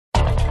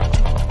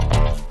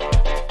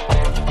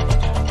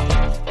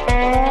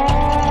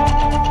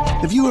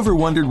Have you ever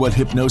wondered what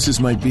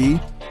hypnosis might be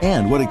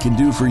and what it can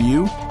do for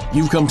you?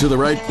 You've come to the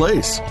right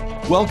place.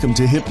 Welcome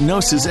to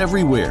Hypnosis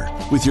Everywhere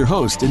with your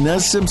host,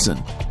 Inez Simpson.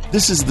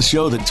 This is the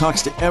show that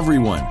talks to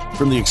everyone,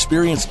 from the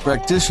experienced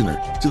practitioner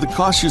to the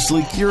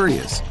cautiously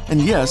curious,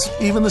 and yes,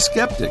 even the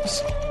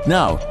skeptics.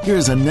 Now,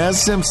 here's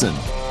Inez Simpson.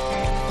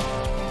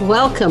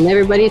 Welcome,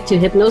 everybody, to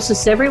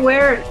Hypnosis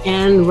Everywhere,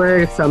 and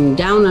we're from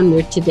Down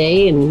Under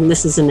today, and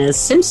this is Inez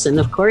Simpson,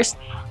 of course.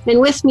 And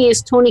with me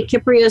is Tony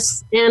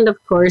Kiprius and, of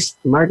course,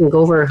 Martin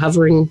Gover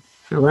hovering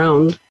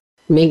around,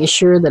 making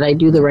sure that I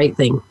do the right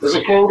thing. There's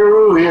a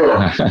kangaroo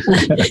here.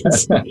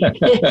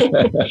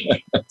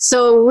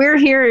 So we're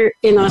here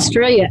in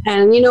Australia,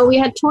 and, you know, we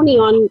had Tony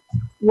on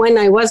when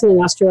I wasn't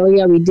in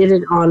Australia. We did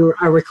it on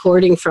a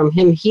recording from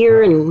him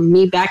here and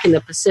me back in the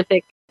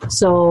Pacific.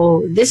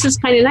 So this is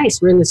kind of nice.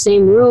 We're in the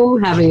same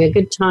room having a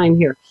good time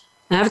here.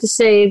 I have to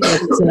say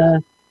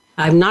that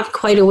I'm not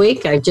quite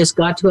awake. I just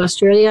got to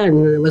Australia,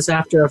 and it was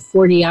after a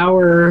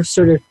 40-hour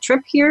sort of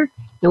trip here.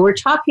 And we're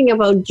talking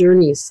about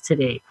journeys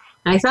today.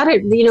 I thought,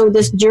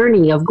 this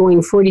journey of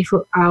going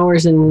 44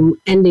 hours and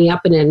ending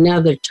up in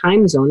another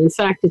time zone, in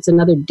fact, it's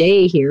another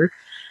day here,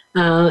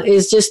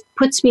 is just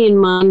puts me in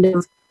mind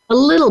of a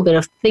little bit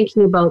of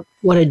thinking about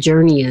what a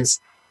journey is.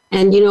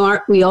 And,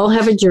 we all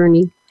have a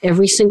journey,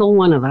 every single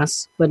one of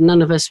us, but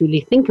none of us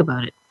really think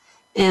about it.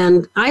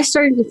 And I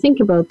started to think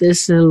about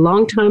this a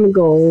long time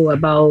ago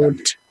about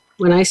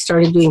when I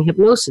started doing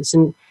hypnosis.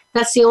 And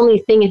that's the only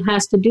thing it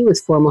has to do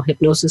with formal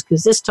hypnosis,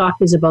 because this talk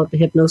is about the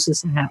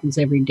hypnosis that happens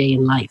every day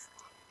in life.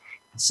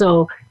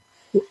 So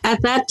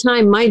at that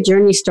time, my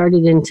journey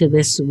started into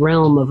this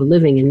realm of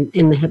living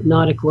in the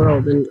hypnotic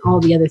world and all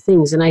the other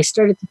things. And I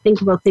started to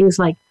think about things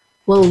like,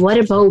 well, what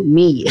about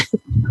me?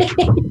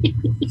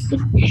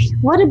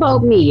 What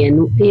about me?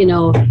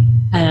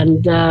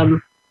 And,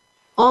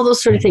 all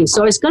those sort of things.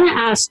 So I was going to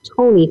ask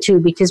Tony, too,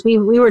 because we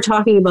were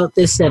talking about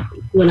this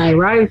when I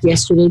arrived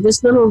yesterday,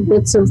 just little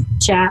bits of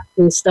chat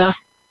and stuff.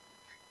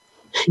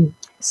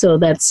 So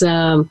that's,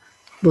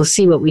 we'll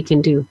see what we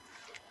can do.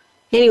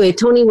 Anyway,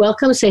 Tony,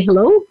 welcome. Say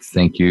hello.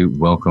 Thank you.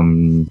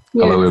 Welcome.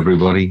 Yeah. Hello,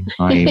 everybody.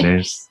 Hi,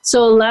 Inez.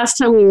 So last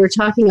time we were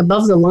talking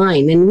above the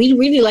line, and we'd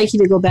really like you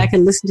to go back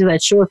and listen to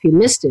that show if you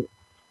missed it,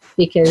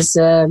 because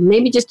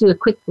maybe just do a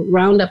quick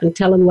roundup and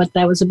tell them what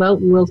that was about,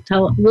 and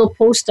we'll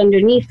post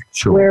underneath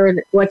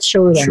what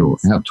show that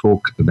is. Our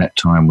talk at that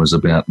time was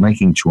about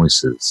making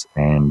choices,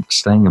 and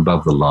staying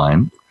above the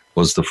line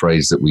was the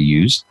phrase that we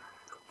used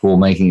for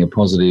making a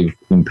positive,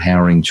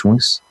 empowering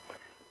choice.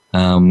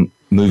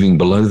 Moving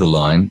below the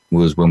line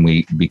was when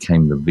we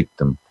became the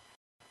victim.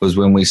 It was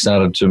when we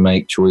started to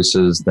make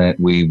choices that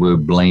we were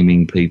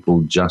blaming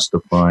people,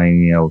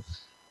 justifying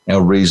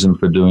our reason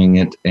for doing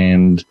it,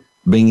 and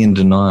being in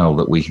denial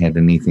that we had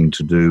anything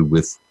to do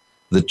with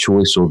the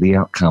choice or the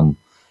outcome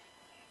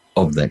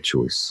of that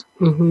choice.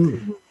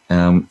 Mm-hmm.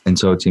 And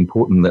so it's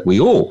important that we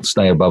all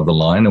stay above the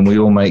line and we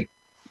all make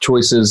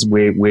choices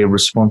where we're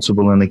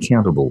responsible and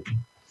accountable,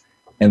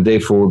 and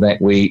therefore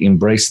that we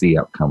embrace the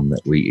outcome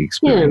that we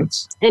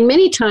experience. Yeah. And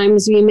many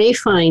times you may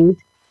find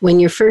when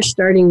you're first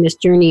starting this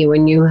journey,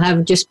 when you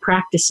have just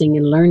practicing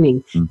and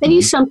learning, mm-hmm. that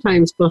you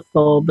sometimes will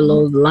fall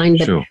below the line.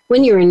 But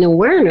when you're in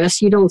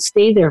awareness, you don't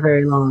stay there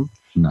very long.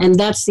 No. And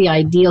that's the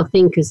ideal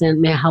thing, because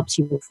then it helps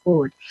you move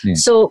forward. Yeah.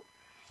 So,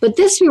 but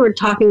this we were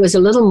talking was a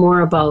little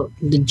more about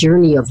the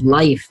journey of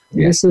life.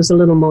 Yeah. This was a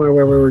little more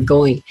where we were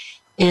going.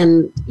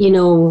 And,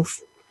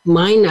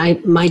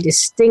 my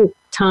distinct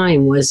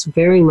time was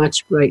very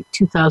much like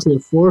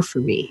 2004 for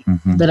me,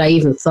 mm-hmm. that I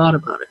even thought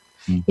about it.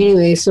 Mm-hmm.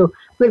 Anyway,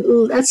 but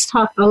let's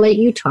talk. I'll let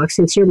you talk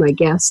since you're my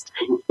guest.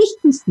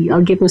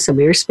 I'll give him some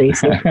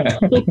airspace.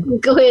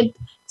 Go ahead.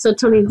 So,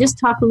 Tony, just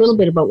talk a little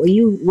bit about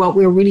what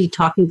we're really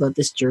talking about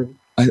this journey.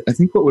 I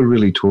think what we're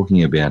really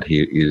talking about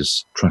here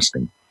is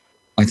trusting.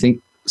 I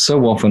think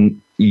so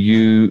often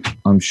you,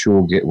 I'm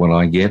sure, get what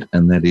I get,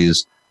 and that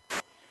is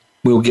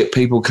we'll get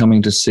people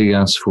coming to see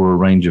us for a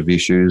range of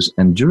issues,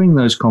 and during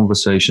those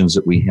conversations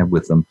that we have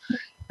with them,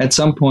 at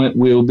some point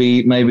we'll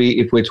be, maybe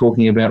if we're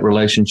talking about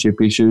relationship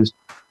issues,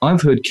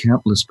 I've heard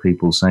countless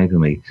people say to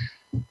me,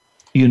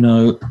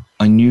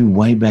 I knew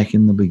way back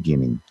in the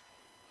beginning,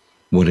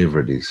 whatever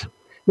it is.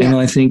 Yeah. And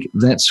I think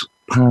that's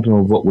part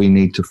of what we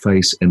need to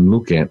face and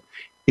look at,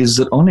 is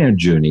that on our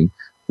journey,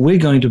 we're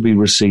going to be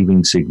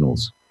receiving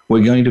signals.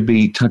 We're going to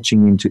be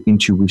touching into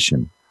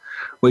intuition.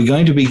 We're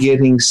going to be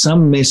getting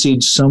some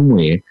message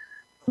somewhere.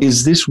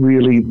 Is this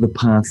really the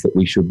path that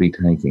we should be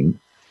taking?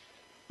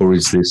 Or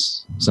is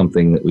this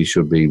something that we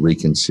should be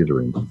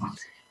reconsidering?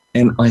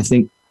 And I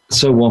think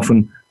so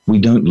often we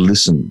don't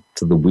listen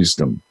to the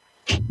wisdom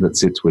that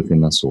sits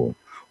within us all.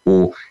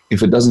 Or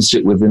if it doesn't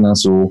sit within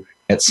us all,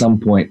 at some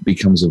point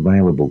becomes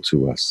available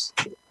to us.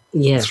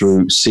 Yes.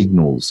 Through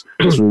signals,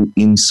 through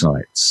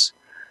insights,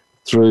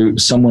 through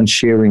someone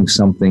sharing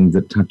something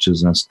that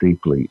touches us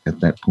deeply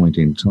at that point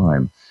in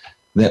time,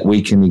 that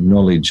we can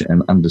acknowledge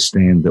and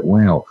understand that,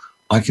 wow,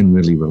 I can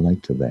really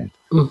relate to that.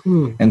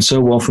 Mm-hmm. And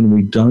so often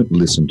we don't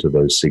listen to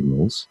those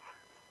signals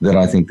that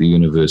I think the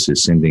universe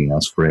is sending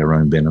us for our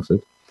own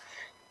benefit.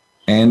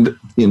 And,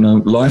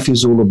 life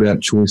is all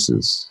about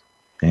choices.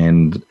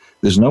 And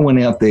there's no one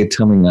out there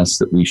telling us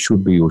that we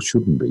should be or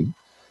shouldn't be.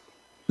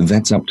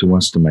 That's up to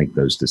us to make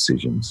those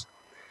decisions.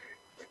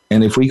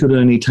 And if we could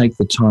only take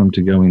the time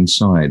to go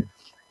inside,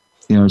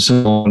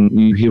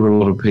 you hear a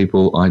lot of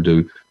people, I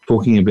do,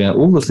 talking about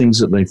all the things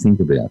that they think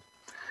about.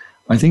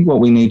 I think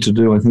what we need to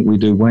do, I think we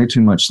do way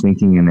too much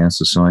thinking in our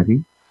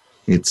society.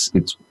 It's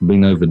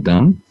been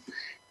overdone.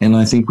 And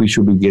I think we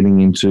should be getting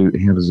into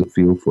how does it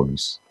feel for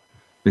us?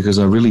 Because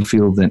I really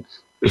feel that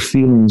the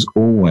feelings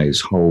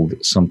always hold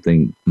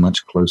something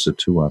much closer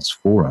to us,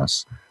 for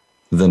us,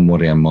 than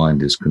what our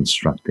mind is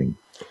constructing.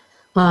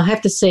 Well, I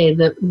have to say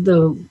that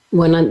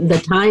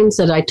the times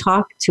that I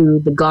talk to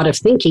the God of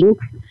thinking,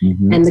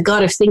 and the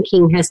God of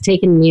thinking has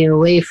taken me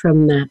away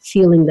from that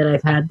feeling that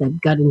I've had,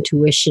 that gut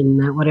intuition,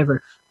 that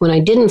whatever. When I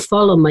didn't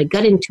follow my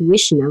gut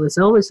intuition, I was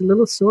always a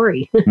little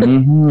sorry.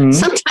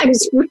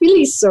 Sometimes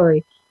really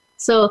sorry.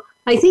 So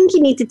I think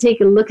you need to take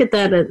a look at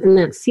that and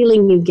that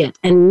feeling you get.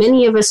 And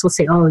many of us will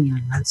say, oh, yeah,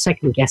 I'll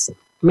second guess it.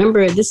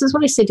 Remember, this is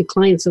what I say to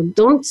clients. So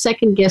don't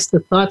second guess the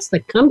thoughts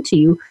that come to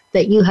you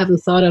that you haven't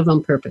thought of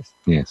on purpose.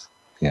 Yes.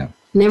 Yeah.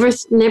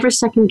 Never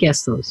second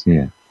guess those.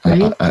 Yeah.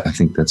 Right? I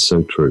think that's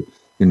so true.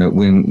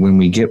 When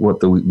we get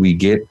what we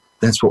get,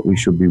 that's what we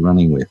should be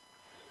running with.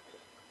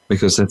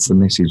 Because that's the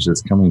message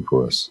that's coming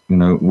for us.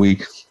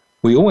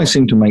 We always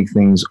seem to make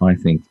things, I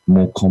think,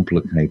 more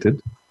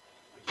complicated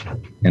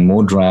and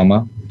more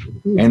drama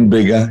and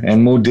bigger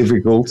and more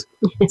difficult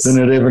than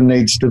it ever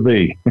needs to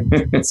be.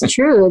 It's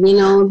true.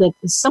 That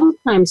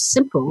sometimes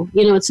simple,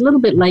 it's a little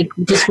bit like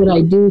just what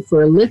I do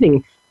for a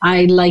living.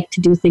 I like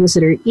to do things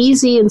that are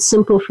easy and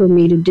simple for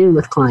me to do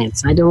with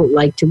clients. I don't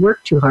like to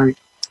work too hard.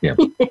 Yeah.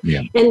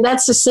 Yeah. And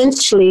that's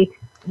essentially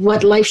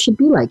what life should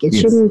be like. It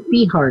shouldn't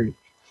be hard.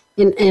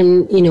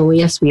 And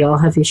yes, we all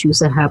have issues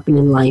that happen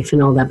in life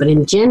and all that. But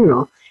in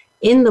general,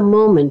 in the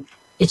moment,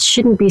 it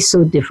shouldn't be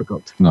so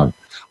difficult. No.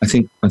 I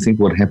think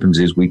what happens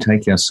is we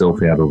take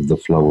ourselves out of the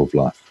flow of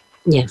life.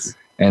 Yes.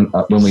 And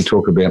when we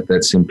talk about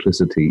that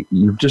simplicity,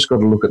 you've just got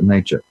to look at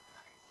nature.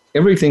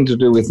 Everything to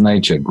do with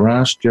nature.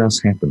 Grass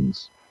just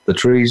happens. The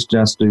trees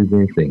just do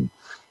their thing.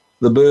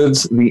 The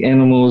birds, the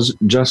animals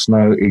just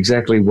know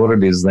exactly what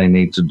it is they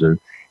need to do.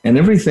 And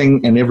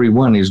everything and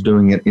everyone is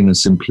doing it in a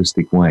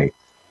simplistic way,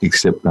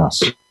 except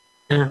us.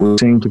 We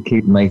seem to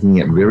keep making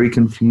it very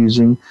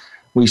confusing.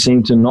 We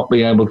seem to not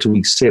be able to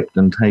accept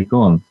and take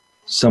on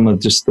some of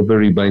just the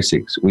very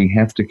basics. We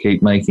have to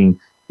keep making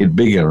it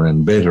bigger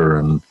and better.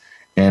 And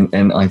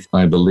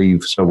I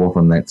believe so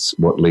often that's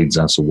what leads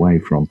us away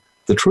from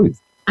the truth.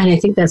 And I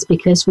think that's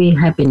because we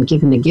have been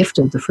given the gift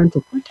of the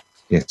frontal cortex.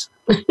 Yes,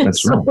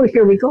 that's so right.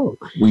 Here we go.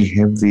 We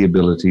have the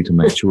ability to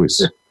make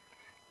choice.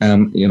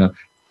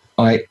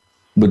 I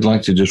would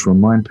like to just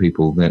remind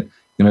people that,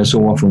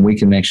 so often we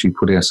can actually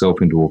put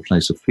ourselves into a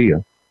place of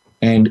fear.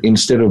 And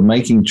instead of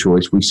making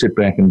choice, we sit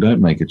back and don't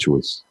make a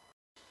choice.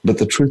 But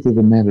the truth of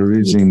the matter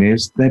is,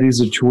 Inez, that is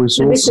a choice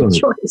also. It's a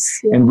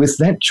choice. Yeah. And with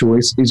that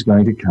choice is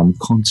going to come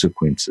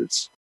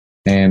consequences.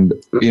 And,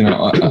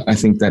 I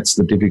think that's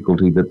the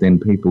difficulty that then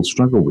people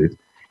struggle with,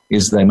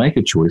 is they make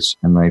a choice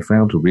and they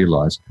fail to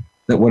realize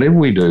that whatever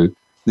we do,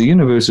 the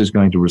universe is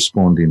going to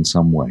respond in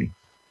some way.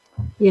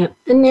 Yeah,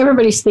 and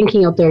everybody's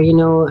thinking out there,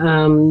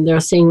 they're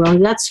saying, well,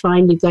 that's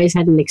fine. You guys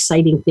had an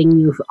exciting thing.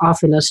 You're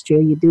off in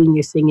Australia doing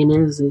your thing in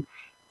Is and,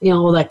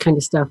 all that kind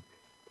of stuff.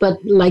 But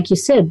like you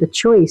said, the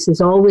choice is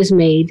always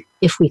made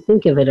if we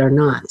think of it or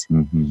not.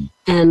 Mm-hmm.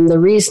 And the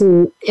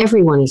reason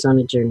everyone is on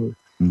a journey.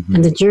 Mm-hmm.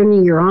 And the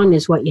journey you're on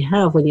is what you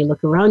have when you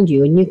look around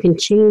you. And you can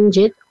change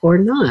it or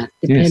not,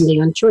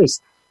 depending on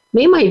choice.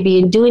 They might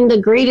be doing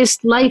the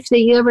greatest life that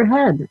you ever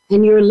had.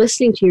 And you're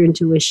listening to your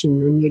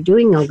intuition and you're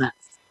doing all that.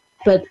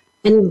 But,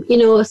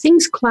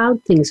 things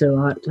cloud things a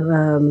lot.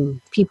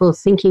 People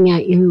thinking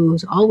at you,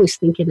 always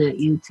thinking at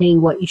you,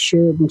 saying what you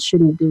should and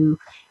shouldn't do.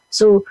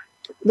 So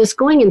this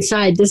going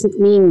inside doesn't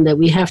mean that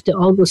we have to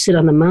all go sit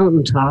on the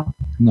mountaintop.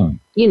 No.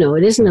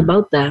 It isn't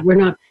about that. We're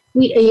not.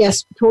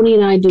 Yes, Tony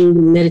and I do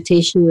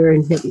meditation.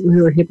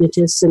 We were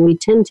hypnotists, and we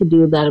tend to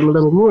do that a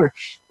little more.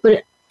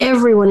 But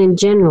everyone in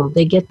general,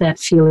 they get that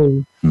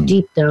feeling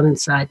deep down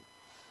inside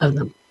of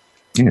them.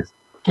 Yes.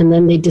 And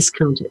then they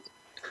discount it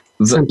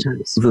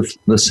sometimes.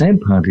 The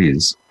sad part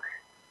is,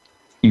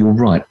 you're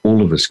right,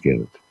 all of us get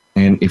it.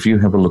 And if you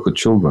have a look at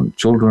children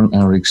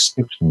are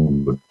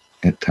exceptionally good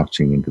at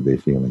touching into their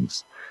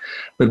feelings.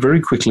 But very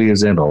quickly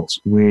as adults,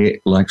 we're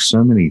like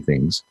so many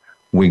things,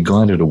 we're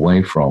guided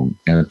away from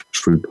our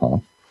true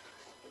path,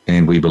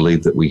 and we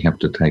believe that we have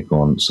to take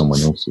on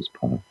someone else's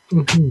path.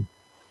 Mm-hmm.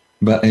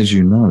 But as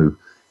you know,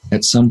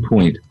 at some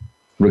point,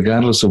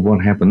 regardless of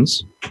what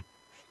happens,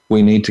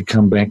 we need to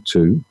come back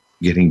to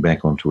getting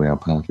back onto our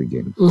path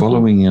again,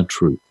 following our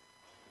truth,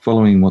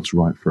 following what's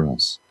right for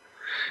us.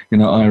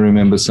 I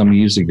remember some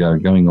years ago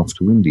going off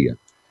to India,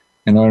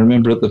 and I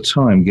remember at the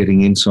time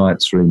getting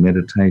insights through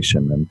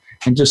meditation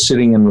and just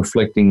sitting and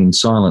reflecting in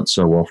silence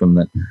so often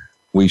that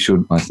we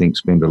should, I think,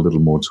 spend a little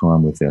more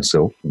time with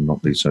ourselves and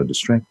not be so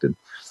distracted,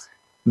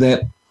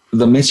 that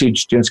the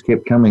message just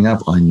kept coming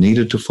up. I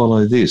needed to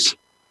follow this.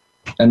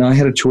 And I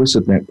had a choice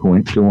at that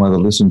point to either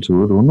listen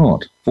to it or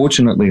not.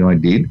 Fortunately, I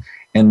did.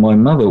 And my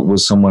mother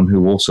was someone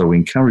who also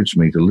encouraged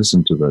me to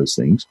listen to those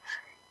things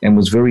and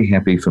was very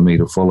happy for me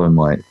to follow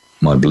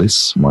my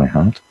bliss, my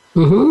heart,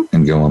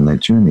 and go on that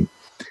journey.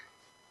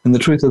 And the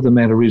truth of the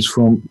matter is,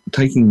 from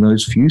taking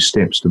those few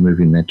steps to move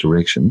in that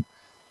direction,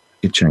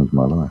 it changed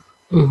my life.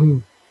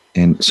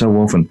 And so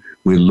often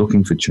we're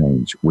looking for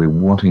change. We're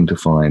wanting to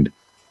find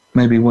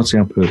maybe what's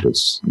our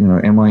purpose?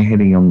 Am I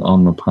heading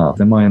on the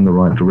path? Am I in the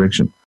right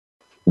direction?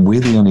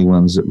 We're the only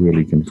ones that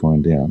really can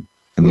find out.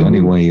 And the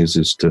only way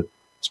is to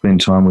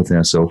spend time with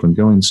ourselves and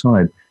go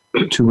inside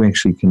to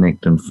actually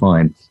connect and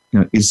find,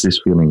 is this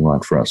feeling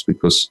right for us?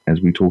 Because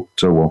as we talk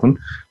so often,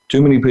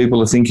 too many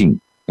people are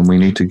thinking, and we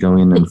need to go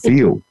in and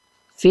feel.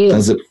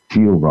 Does it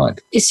feel right?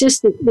 It's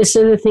just this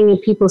other thing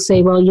that people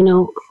say,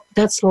 well,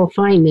 that's all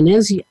fine.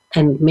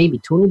 And maybe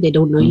Tony, they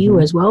don't know you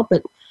as well,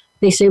 but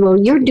they say, well,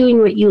 you're doing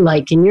what you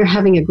like and you're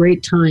having a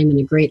great time and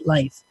a great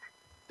life.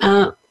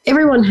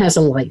 Everyone has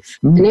a life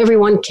and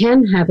everyone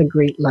can have a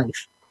great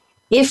life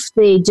if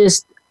they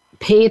just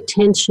pay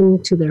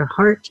attention to their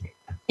heart.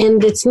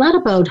 And it's not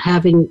about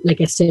having,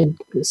 like I said,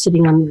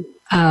 sitting on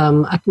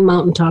a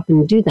mountaintop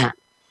and do that.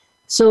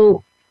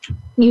 So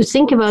you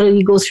think about it,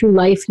 you go through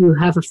life, you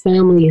have a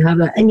family,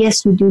 and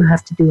yes, you do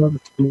have to do all the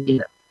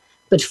time,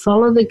 but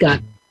follow the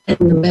gut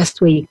in the best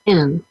way you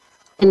can.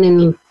 And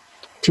in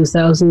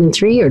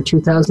 2003 or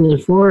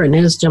 2004,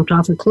 Inez jumped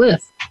off a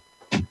cliff,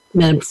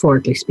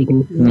 metaphorically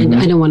speaking. And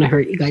I don't want to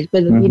hurt you guys,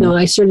 but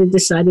I sort of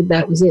decided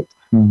that was it.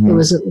 It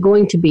was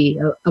going to be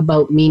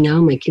about me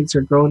now. My kids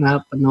are grown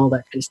up and all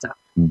that kind of stuff.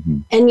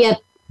 And yet,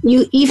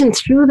 even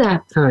through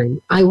that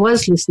time, I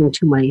was listening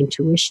to my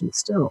intuition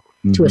still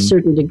to a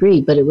certain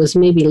degree, but it was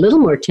maybe a little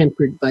more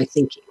tempered by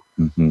thinking.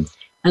 And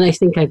I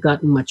think I've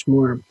gotten much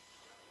more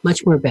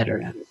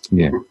better at it.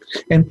 Yeah.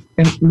 And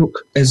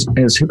look, as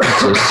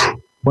hypnotists,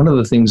 one of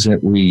the things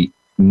that we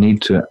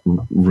need to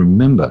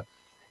remember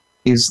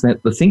is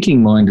that the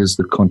thinking mind is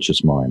the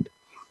conscious mind.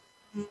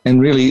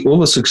 And really, all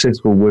the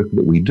successful work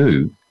that we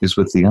do is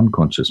with the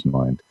unconscious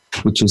mind,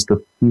 which is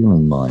the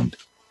feeling mind.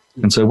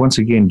 And so once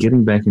again,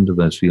 getting back into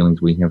those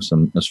feelings, we have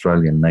some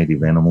Australian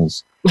native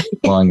animals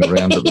flying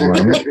around at the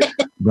moment.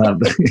 But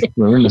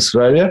we're in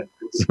Australia,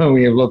 so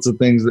we have lots of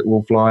things that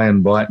will fly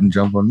and bite and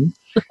jump on you.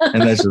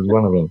 And that's just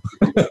one of them.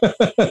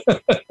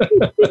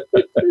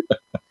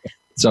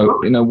 So,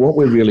 what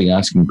we're really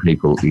asking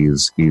people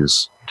is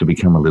to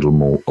become a little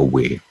more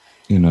aware,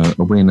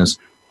 awareness.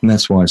 And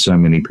that's why so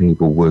many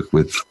people work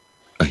with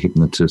a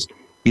hypnotist,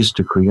 is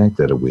to create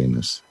that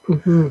awareness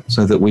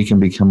so that we can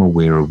become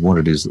aware of what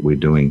it is that we're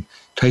doing,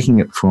 taking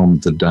it from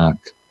the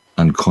dark,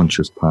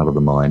 unconscious part of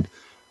the mind.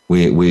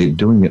 We're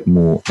doing it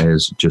more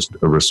as just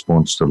a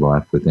response to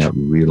life without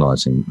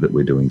realizing that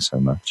we're doing so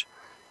much.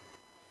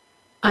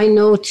 I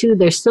know too,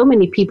 there's so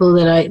many people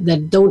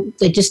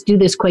that just do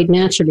this quite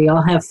naturally.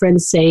 I'll have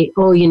friends say,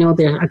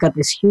 I got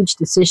this huge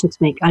decision to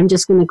make. I'm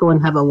just going to go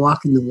and have a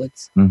walk in the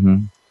woods.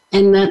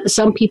 And that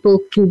some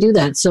people can do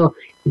that. So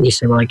you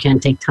say, well, I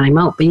can't take time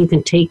out, but you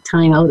can take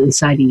time out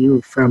inside of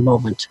you for a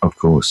moment. Of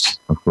course.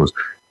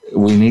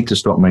 We need to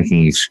stop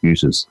making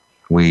excuses.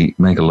 We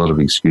make a lot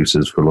of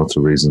excuses for lots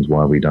of reasons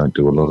why we don't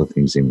do a lot of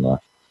things in life.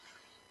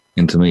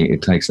 And to me,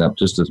 it takes up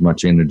just as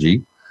much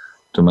energy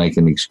to make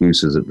an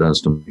excuse as it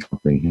does to make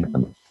something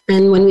happen.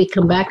 And when we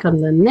come back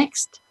on the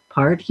next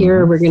part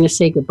here, we're going to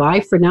say goodbye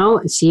for now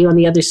and see you on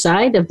the other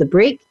side of the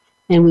break,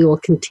 and we will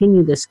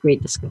continue this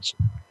great discussion.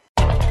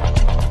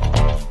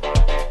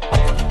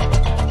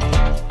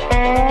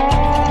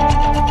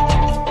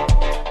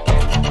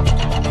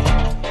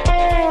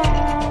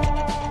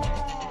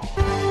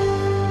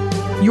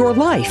 Your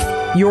life,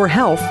 your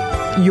health,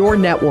 your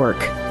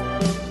network.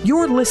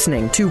 You're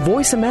listening to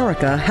Voice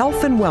America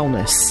Health and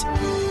Wellness.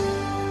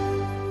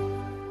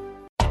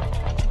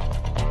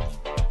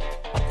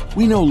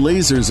 We know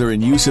lasers are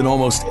in use in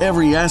almost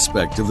every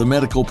aspect of the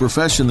medical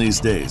profession these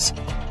days.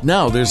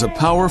 Now there's a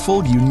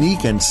powerful,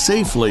 unique, and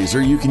safe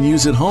laser you can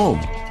use at home.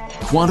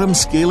 Quantum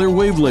scalar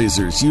wave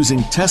lasers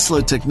using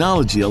Tesla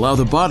technology allow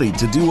the body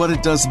to do what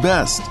it does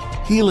best,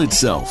 heal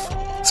itself.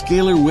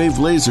 Scalar wave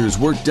lasers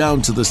work down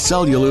to the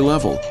cellular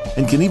level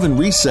and can even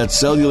reset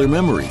cellular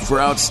memory for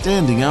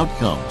outstanding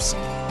outcomes.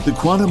 The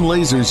quantum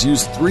lasers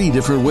use 3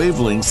 different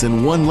wavelengths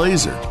in one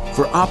laser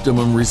for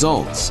optimum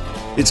results.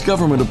 It's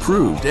government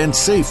approved and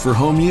safe for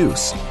home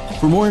use.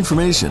 For more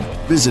information,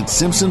 visit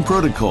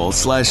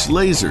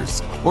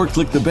simpsonprotocol/lasers or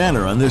click the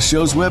banner on this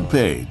show's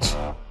webpage.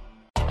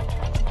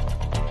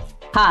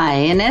 Hi,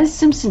 Inez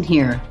Simpson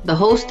here, the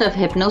host of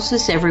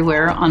Hypnosis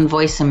Everywhere on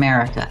Voice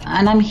America,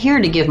 and I'm here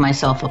to give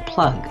myself a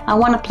plug. I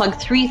want to plug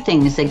 3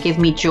 things that give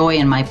me joy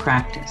in my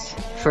practice.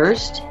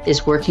 First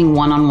is working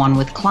one-on-one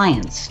with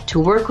clients, to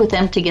work with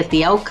them to get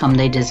the outcome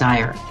they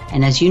desire.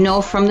 And as you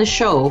know from the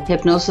show,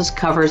 hypnosis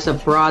covers a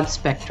broad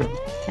spectrum.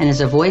 And as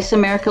a Voice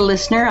America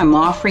listener, I'm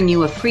offering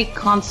you a free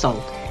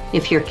consult.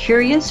 If you're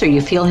curious or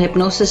you feel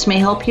hypnosis may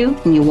help you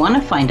and you want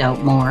to find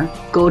out more,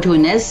 go to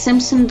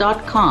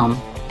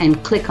InezSimpson.com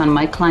and click on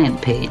my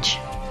client page.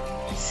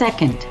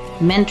 Second,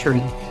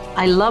 mentoring.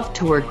 I love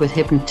to work with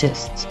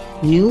hypnotists,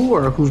 new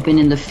or who've been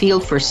in the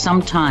field for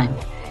some time,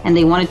 and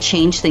they want to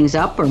change things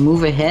up or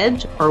move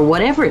ahead or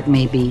whatever it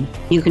may be.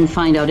 You can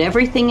find out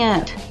everything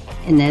at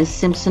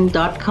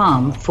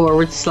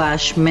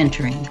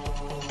InezSimpson.com/mentoring.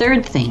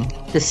 Third thing,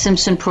 the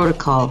Simpson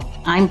Protocol.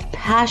 I'm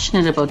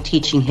passionate about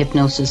teaching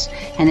hypnosis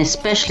and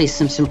especially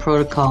Simpson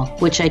Protocol,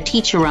 which I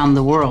teach around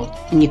the world.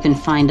 And you can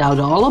find out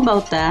all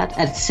about that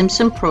at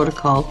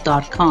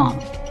SimpsonProtocol.com.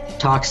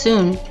 Talk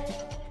soon.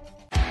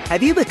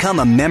 Have you become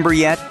a member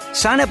yet?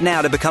 Sign up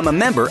now to become a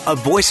member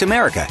of Voice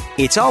America.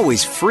 It's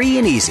always free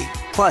and easy.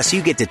 Plus,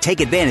 you get to take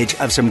advantage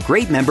of some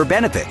great member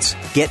benefits.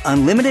 Get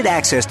unlimited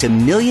access to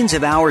millions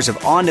of hours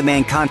of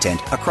on-demand content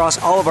across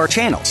all of our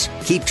channels.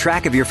 Keep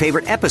track of your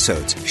favorite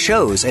episodes,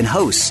 shows, and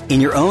hosts in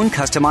your own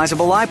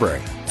customizable library.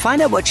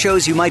 Find out what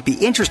shows you might be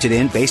interested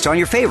in based on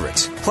your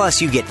favorites.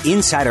 Plus, you get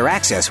insider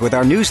access with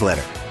our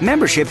newsletter.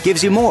 Membership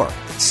gives you more.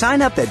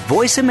 Sign up at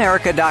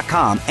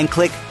voiceamerica.com and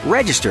click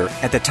register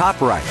at the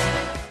top right.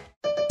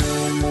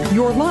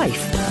 Your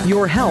life,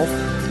 your health,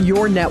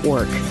 your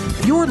network.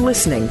 You're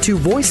listening to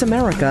Voice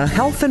America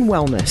Health and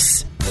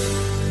Wellness.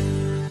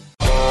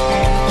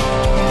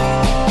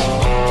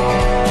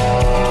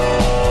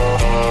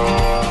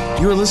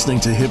 You're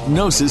listening to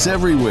Hypnosis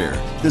Everywhere,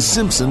 the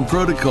Simpson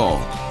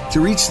Protocol.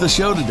 To reach the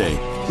show today,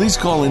 please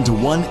call into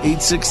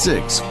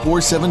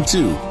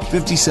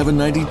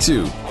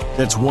 1-866-472-5792.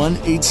 That's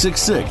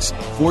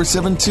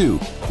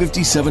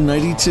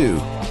 1-866-472-5792.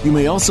 You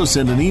may also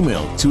send an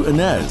email to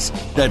Inez,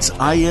 that's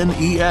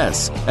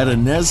INES, at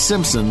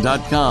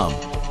InezSimpson.com.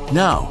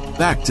 Now,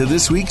 back to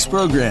this week's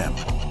program.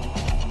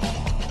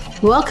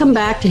 Welcome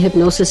back to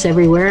Hypnosis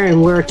Everywhere,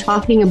 and we're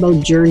talking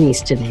about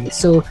journeys today.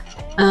 So,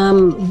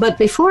 but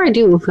before I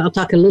do, I'll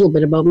talk a little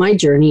bit about my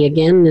journey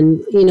again.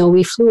 And, you know,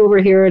 we flew over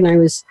here and I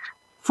was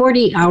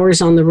 40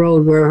 hours on the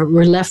road.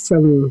 We're left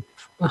from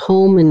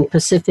home in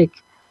Pacific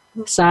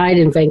side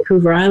in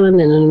Vancouver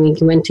Island, and then we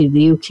went to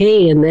the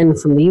UK, and then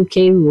from the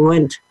UK we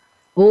went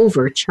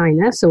over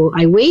China. So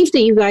I waved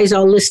at you guys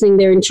all listening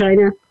there in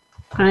China.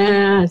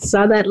 I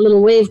saw that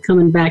little wave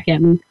coming back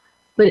at me.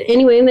 But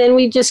anyway, and then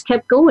we just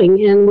kept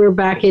going, and we're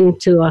back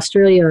into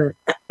Australia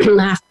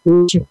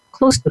after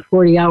close to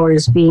 40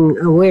 hours being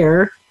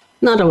aware.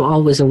 Not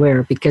always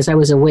aware, because I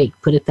was awake,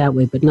 put it that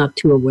way, but not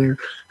too aware.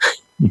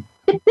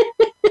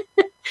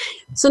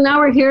 So now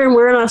we're here and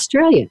we're in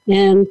Australia,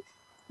 and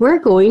we're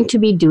going to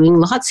be doing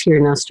lots here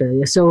in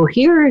Australia. So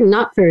here,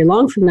 not very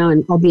long from now,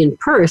 and I'll be in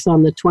Perth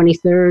on the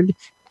 23rd,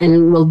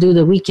 and we'll do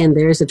the weekend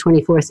there, the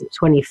 24th and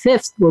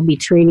 25th. We'll be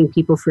training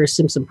people for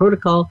Simpson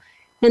Protocol.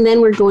 And then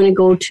we're going to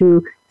go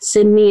to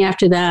Sydney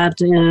after that.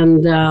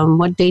 And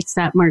what date's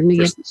that, Martin,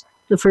 again?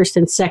 The 1st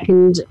and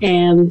 2nd.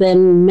 And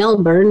then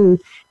Melbourne.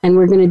 And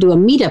we're going to do a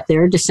meetup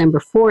there, December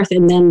 4th.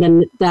 And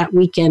then that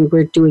weekend,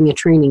 we're doing a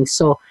training.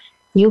 So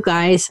you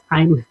guys,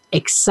 I'm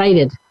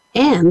excited.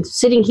 And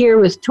sitting here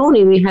with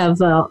Tony, we have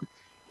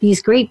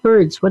these great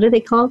birds. What are they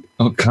called?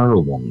 Oh,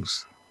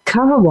 currawongs.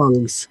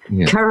 Currawongs.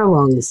 Yeah.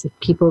 Currawongs.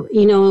 People,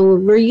 you know,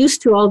 we're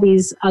used to all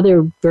these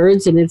other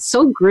birds, and it's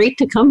so great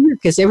to come here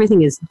because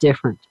everything is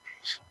different.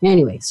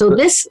 Anyway, so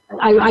this,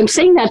 I'm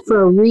saying that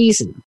for a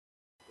reason.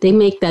 They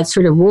make that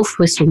sort of wolf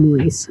whistle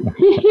noise.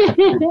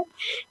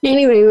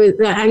 Anyway,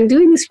 I'm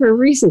doing this for a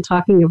reason,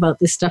 talking about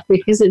this stuff,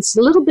 because it's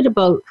a little bit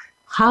about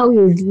how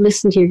you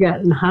listen to your gut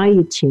and how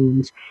you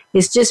change.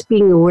 It's just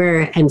being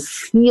aware and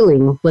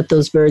feeling what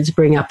those birds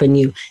bring up in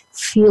you,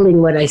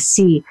 feeling what I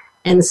see.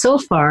 And so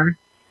far,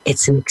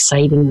 it's an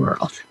exciting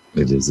world.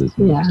 It is, isn't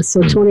it? Yeah,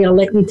 so Tony, I'll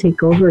let you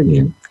take over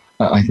again.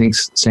 I think,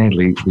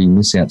 sadly, we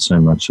miss out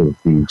so much of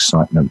the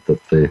excitement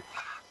that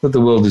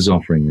the world is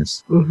offering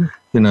us. Mm-hmm.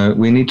 You know,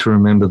 we need to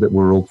remember that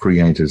we're all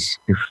creators.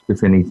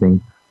 If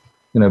anything,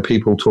 you know,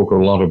 people talk a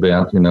lot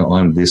about, you know,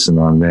 I'm this and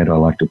I'm that. I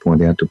like to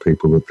point out to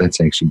people that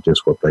that's actually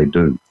just what they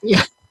do.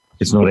 Yeah.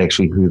 It's not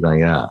actually who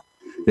they are.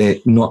 They're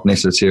not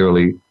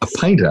necessarily a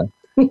painter,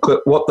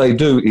 but what they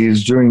do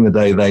is during the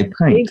day they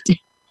paint.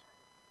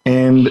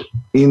 And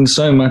in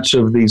so much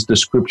of these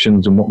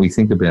descriptions and what we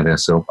think about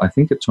ourselves, I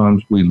think at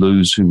times we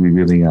lose who we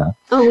really are.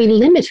 Oh, we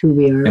limit who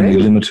we are. And we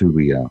limit who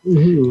we are.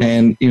 Mm-hmm.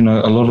 And, you know,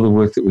 a lot of the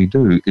work that we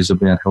do is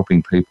about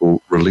helping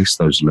people release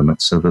those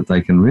limits so that they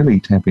can really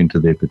tap into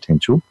their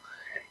potential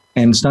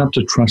and start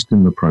to trust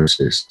in the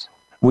process.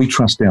 We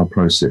trust our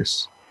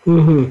process.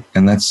 Mm-hmm.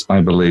 And that's,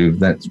 I believe,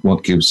 that's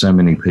what gives so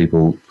many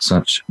people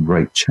such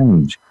great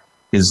change,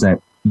 is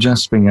that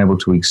just being able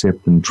to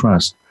accept and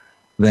trust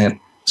that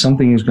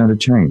something is going to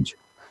change.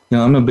 You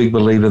know, I'm a big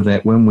believer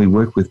that when we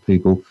work with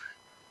people,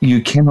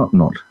 you cannot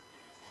not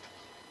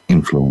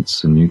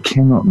influence and you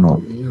cannot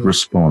not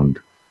respond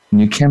and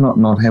you cannot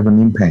not have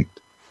an impact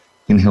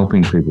in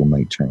helping people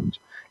make change,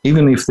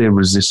 even if they're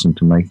resistant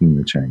to making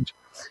the change.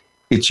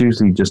 It's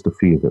usually just a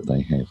fear that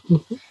they have.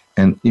 Mm-hmm.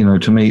 And, you know,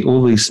 to me,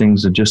 all these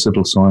things are just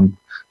little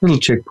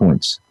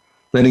checkpoints,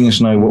 letting us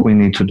know what we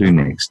need to do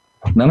next.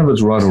 None of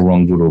it's right or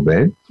wrong, good or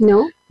bad.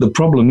 No. The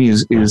problem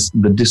is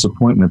the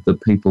disappointment that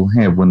people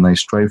have when they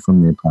stray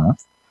from their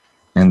path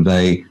and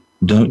they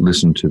don't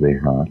listen to their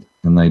heart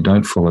and they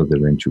don't follow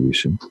their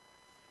intuition.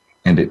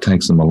 and it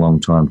takes them a long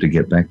time to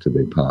get back to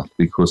their path,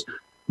 because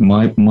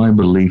my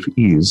belief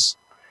is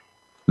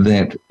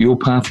that your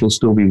path will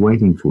still be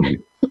waiting for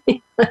you.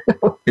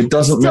 It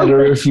doesn't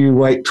matter if you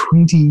wait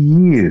 20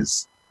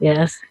 years.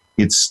 Yes.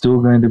 It's still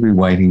going to be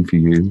waiting for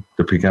you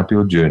to pick up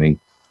your journey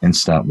and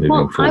start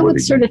moving forward. I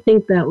would sort of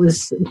think that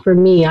was, for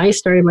me, I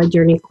started my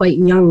journey quite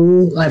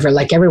young,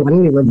 like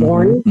everyone, we were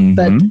born,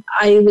 but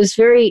I was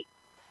very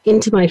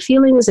into my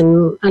feelings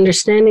and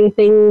understanding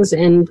things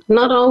and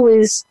not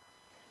always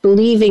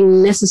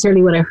believing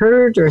necessarily what I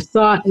heard or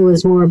thought. It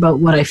was more about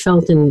what I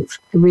felt and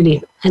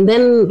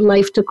then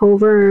life took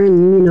over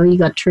and, you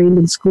got trained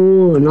in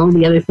school and all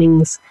the other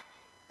things.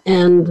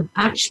 And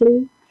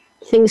actually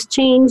things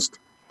changed,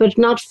 but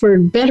not for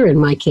better in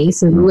my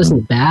case. And it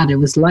wasn't bad. It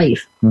was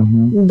life.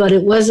 But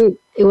it wasn't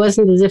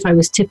as if I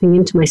was tipping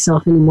into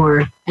myself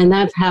anymore. And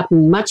that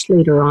happened much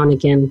later on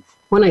again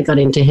when I got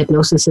into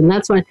hypnosis. And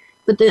that's why.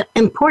 But the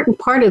important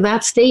part of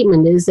that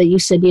statement is that you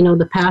said,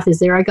 the path is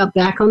there. I got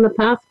back on the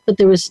path, but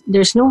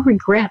there's no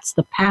regrets.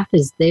 The path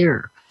is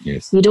there.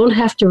 Yes. You don't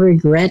have to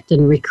regret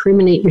and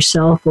recriminate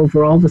yourself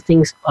over all the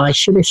things, I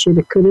shoulda,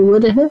 coulda,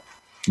 woulda.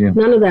 Yeah.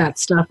 None of that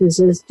stuff is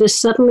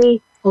just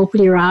suddenly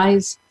open your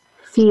eyes,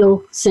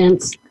 feel,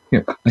 sense.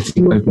 Yeah, I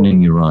think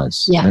opening your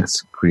eyes,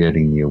 that's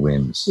creating the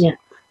awareness. Yeah.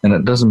 And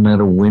it doesn't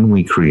matter when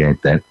we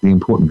create that. The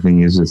important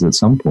thing is at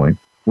some point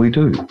we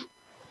do.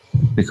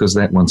 Because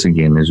that, once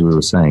again, as we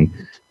were saying,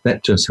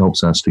 that just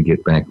helps us to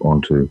get back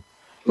onto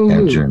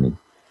our journey.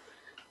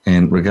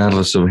 And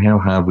regardless of how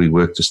hard we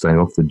work to stay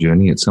off the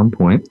journey, at some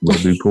point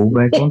we'll be pulled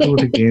back onto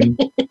it again.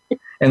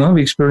 And I've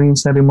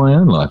experienced that in my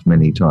own life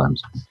many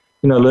times.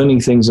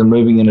 Learning things and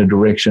moving in a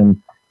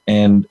direction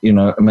and,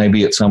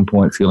 maybe at some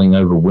point feeling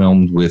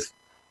overwhelmed with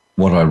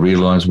what I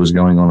realized was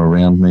going on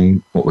around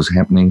me, what was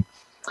happening,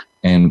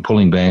 and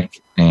pulling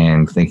back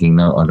and thinking,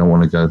 no, I don't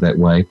want to go that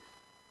way.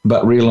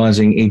 But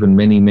realizing even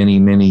many, many,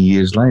 many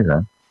years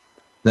later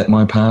that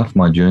my path,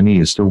 my journey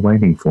is still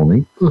waiting for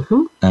me.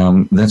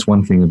 That's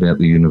one thing about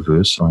the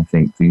universe. I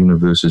think the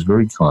universe is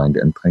very kind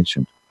and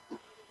patient,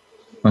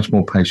 much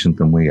more patient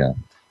than we are.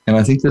 And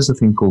I think there's a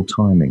thing called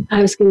timing.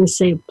 I was going to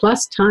say,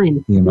 plus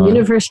time. The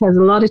universe has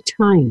a lot of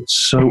time.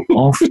 So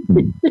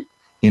often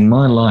in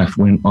my life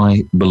when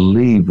I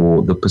believe,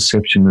 or the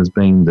perception has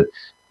been that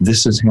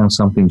this is how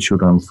something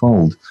should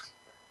unfold,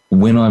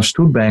 when I've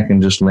stood back and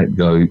just let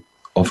go,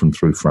 often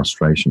through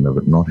frustration of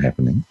it not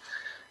happening,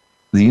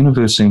 the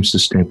universe seems to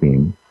step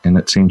in and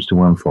it seems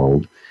to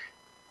unfold.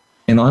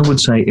 And I would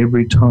say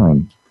every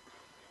time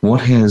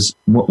what has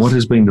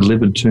been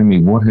delivered to me,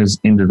 what has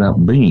ended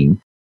up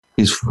being,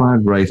 is far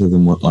greater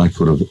than what I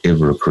could have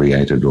ever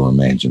created or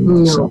imagined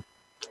myself.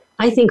 No.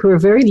 I think we're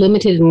very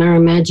limited in our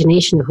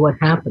imagination of what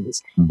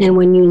happens. And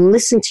when you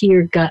listen to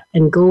your gut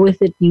and go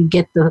with it, you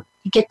get to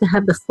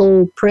have the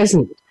full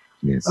present.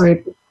 Yes.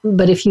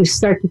 But if you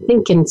start to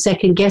think and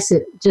second guess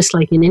it, just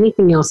like in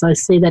anything else, I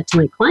say that to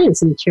my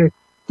clients in the chair,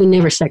 we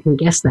never second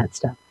guess that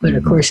stuff. But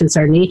of course, it's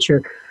our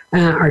nature.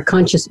 Our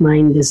conscious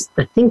mind is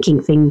the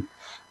thinking thing.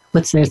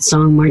 What's that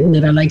song, Martin,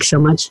 that I like so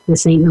much?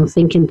 This ain't no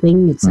thinking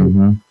thing. It's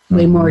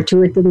way more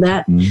to it than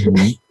that.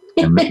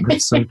 And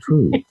that's so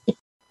true.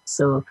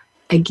 So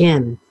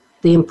again,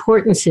 the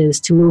importance is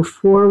to move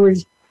forward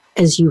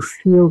as you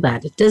feel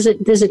that. Does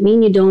it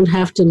mean you don't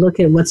have to look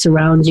at what's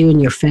around you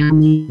and your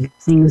family,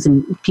 things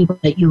and people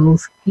that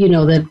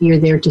that you're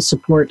there to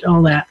support,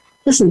 all that?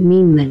 Doesn't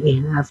mean that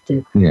you have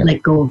to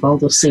let go of all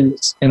those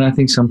things. And I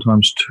think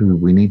sometimes too,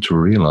 we need to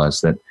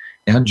realize that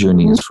our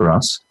journey is for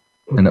us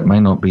and it may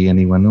not be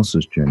anyone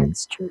else's journey.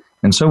 That's true.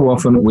 And so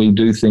often we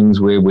do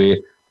things where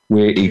we're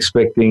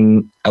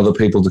expecting other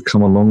people to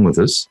come along with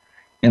us.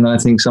 And I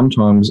think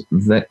sometimes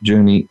that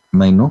journey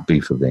may not be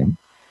for them.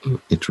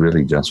 It's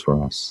really just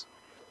for us.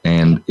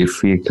 And if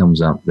fear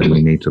comes up, then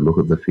we need to look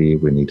at the fear.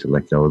 We need to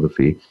let go of the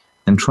fear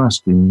and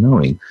trust in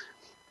knowing.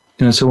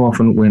 So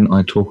often when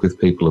I talk with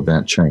people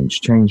about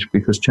change,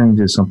 because change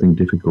is something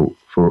difficult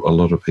for a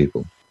lot of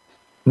people.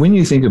 When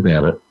you think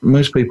about it,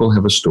 most people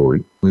have a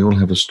story. We all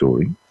have a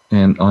story.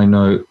 And I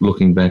know,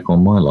 looking back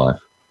on my life,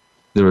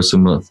 there are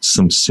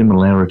some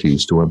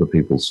similarities to other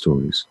people's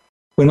stories.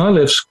 When I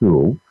left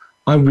school,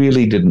 I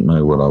really didn't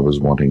know what I was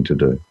wanting to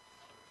do.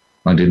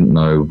 I didn't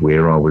know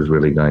where I was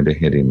really going to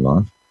head in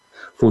life.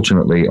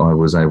 Fortunately, I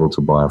was able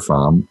to buy a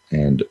farm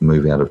and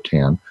move out of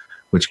town,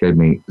 which gave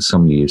me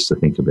some years to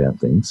think about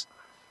things.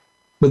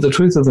 But the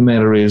truth of the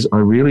matter is, I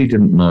really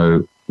didn't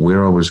know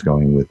where I was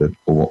going with it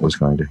or what was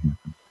going to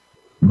happen.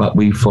 But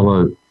we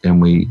follow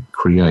and we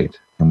create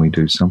and we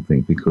do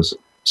something because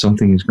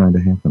something is going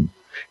to happen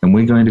and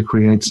we're going to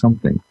create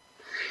something.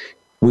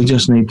 We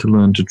just need to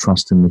learn to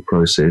trust in the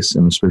process,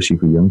 and especially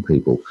for young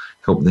people,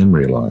 help them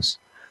realize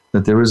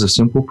that there is a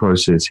simple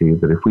process here,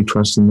 that if we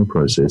trust in the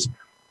process,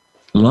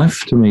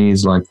 life to me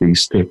is like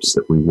these steps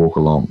that we walk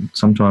along.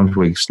 Sometimes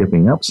we're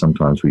stepping up,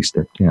 sometimes we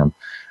step down.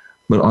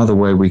 But either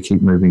way, we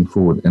keep moving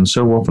forward. And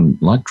so often,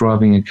 like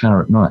driving a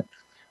car at night,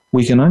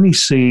 we can only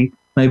see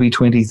maybe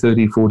 20,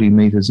 30, 40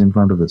 meters in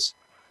front of us.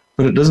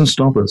 But it doesn't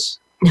stop us.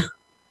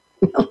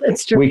 No,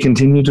 that's true. We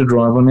continue to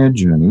drive on our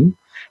journey.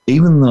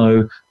 even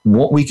though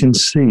what we can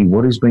see,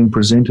 what is being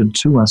presented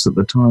to us at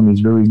the time is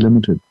very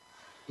limited.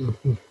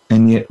 Mm-hmm.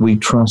 And yet we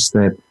trust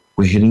that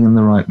we're heading in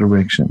the right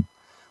direction.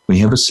 We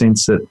have a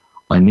sense that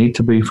I need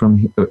to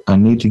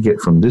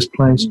get from this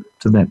place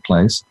to that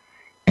place,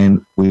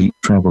 and we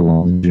travel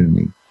on the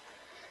journey.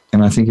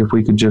 And I think if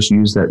we could just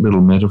use that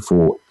little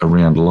metaphor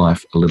around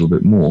life a little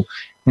bit more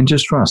and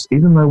just trust,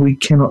 even though we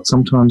cannot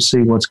sometimes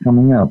see what's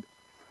coming up,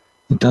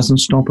 it doesn't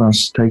stop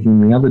us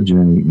taking the other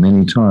journey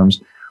many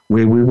times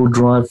where we will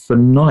drive for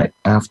night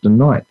after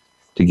night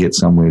to get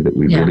somewhere that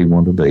we really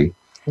want to be.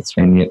 That's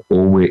right. And yet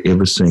all we're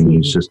ever seeing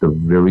is just a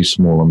very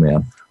small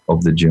amount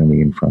of the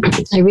journey in front of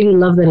us. I really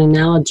love that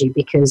analogy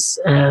because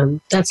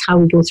that's how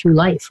we go through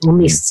life,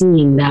 only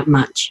seeing that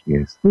much.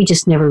 Yes. We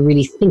just never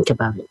really think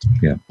about it.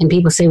 Yeah. And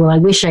people say, well, I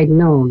wish I'd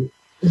known.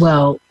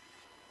 Well,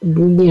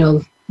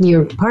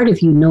 your part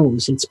of you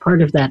knows. It's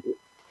part of that,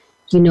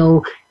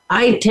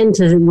 I tend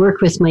to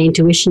work with my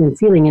intuition and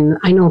feeling, and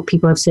I know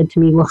people have said to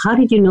me, well, how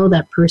did you know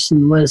that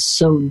person was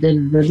so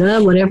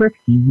whatever?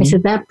 Mm-hmm. I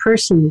said, that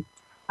person,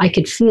 I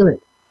could feel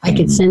it. I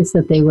could sense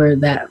that they were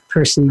that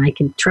person. I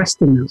could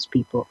trust in those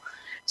people.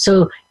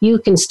 So you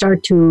can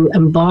start to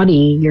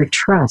embody your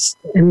trust,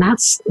 and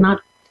that's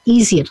not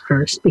easy at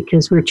first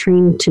because we're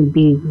trained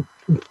to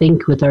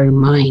think with our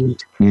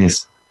mind.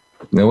 Yes.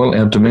 Well,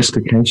 our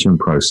domestication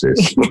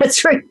process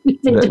that's right.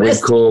 that we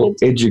call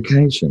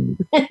education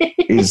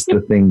is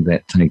the thing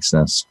that takes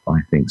us,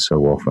 I think,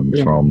 so often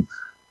from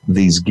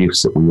these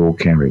gifts that we all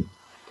carry.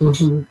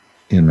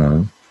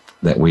 Mm-hmm.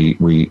 That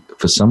we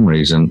for some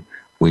reason,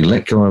 we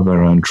let go of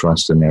our own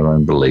trust and our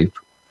own belief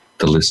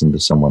to listen to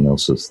someone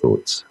else's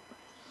thoughts.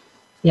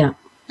 Yeah.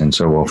 And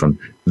so often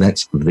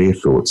that's their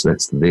thoughts,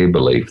 that's their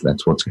belief,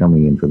 that's what's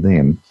coming in for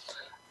them.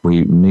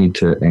 We need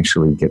to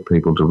actually get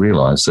people to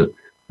realize that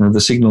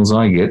the signals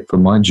I get for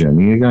my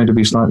journey are going to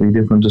be slightly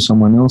different to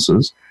someone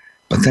else's,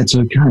 but that's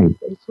okay.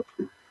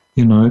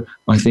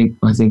 I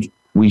think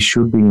we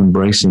should be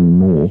embracing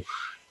more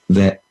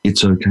that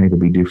it's okay to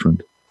be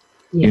different.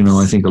 Yes.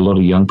 I think a lot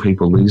of young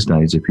people these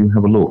days, if you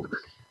have a look,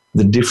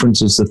 the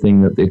difference is the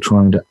thing that they're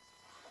trying to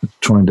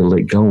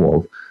let go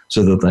of,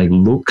 so that they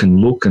look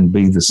and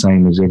be the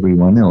same as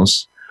everyone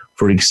else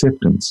for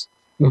acceptance.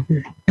 Mm-hmm.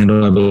 And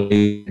I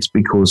believe it's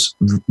because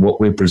what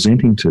we're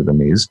presenting to them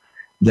is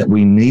that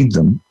we need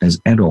them as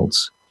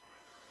adults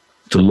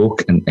to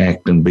look and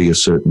act and be a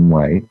certain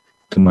way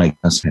to make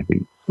us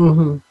happy.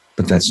 Mm-hmm.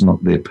 But that's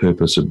not their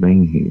purpose of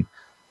being here.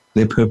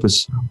 Their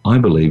purpose, I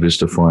believe, is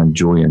to find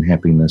joy and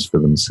happiness for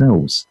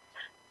themselves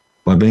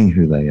by being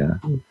who they are.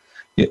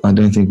 I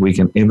don't think we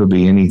can ever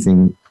be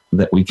anything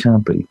that we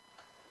can't be.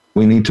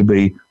 We need to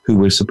be who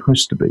we're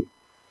supposed to be.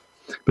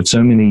 But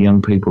so many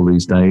young people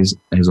these days,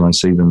 as I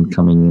see them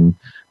coming in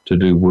to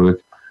do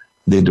work,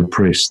 they're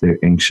depressed, they're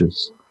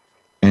anxious.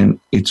 And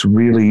it's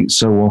really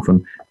so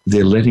often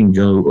they're letting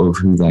go of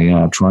who they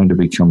are, trying to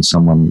become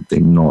someone that they're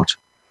not.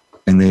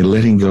 And they're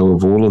letting go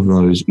of all of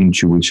those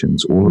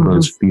intuitions, all of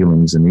those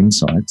feelings and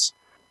insights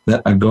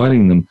that are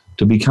guiding them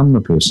to become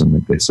the person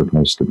that they're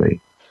supposed to be.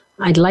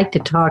 I'd like to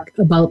talk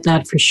about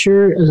that for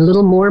sure a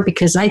little more,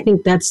 because I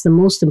think that's the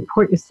most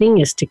important thing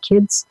is to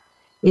kids,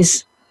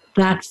 is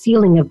that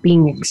feeling of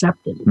being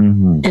accepted.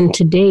 Mm-hmm. And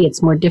today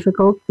it's more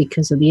difficult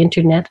because of the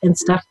internet and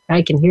stuff.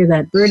 I can hear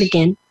that bird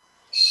again.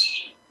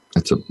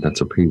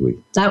 That's a peewee.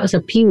 That was a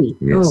peewee.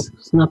 Yes. Oh,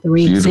 it's not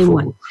the same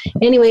one.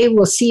 Anyway,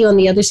 we'll see you on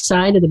the other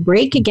side of the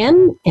break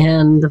again,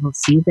 and we'll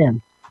see you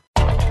then.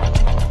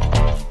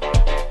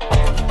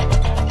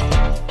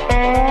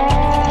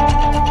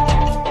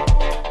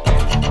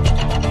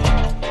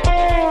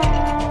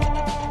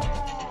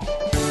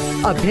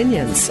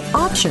 Opinions,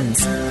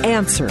 options,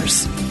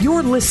 answers.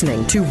 You're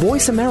listening to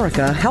Voice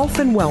America Health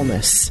and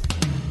Wellness.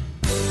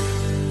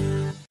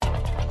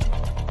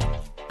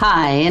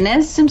 Hi,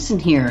 Inez Simpson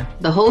here,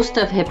 the host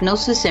of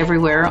Hypnosis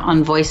Everywhere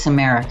on Voice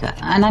America,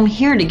 and I'm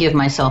here to give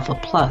myself a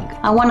plug.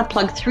 I want to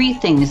plug 3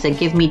 things that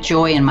give me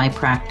joy in my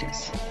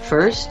practice.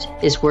 First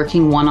is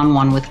working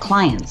one-on-one with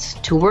clients,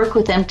 to work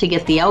with them to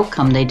get the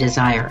outcome they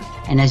desire.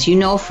 And as you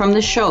know from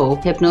the show,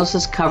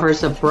 hypnosis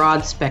covers a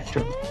broad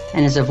spectrum.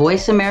 And as a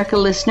Voice America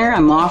listener,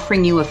 I'm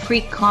offering you a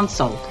free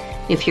consult.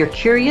 If you're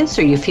curious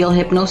or you feel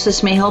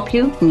hypnosis may help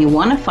you and you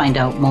want to find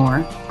out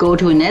more, go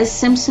to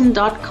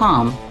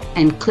InezSimpson.com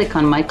and click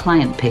on my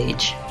client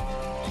page.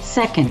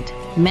 Second,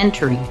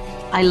 mentoring.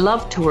 I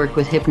love to work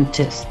with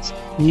hypnotists,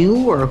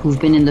 new or who've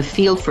been in the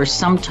field for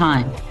some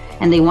time,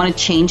 and they want to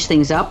change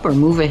things up or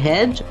move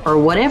ahead or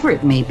whatever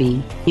it may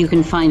be. You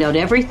can find out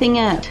everything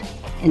at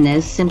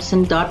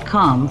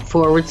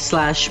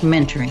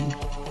InezSimpson.com/mentoring.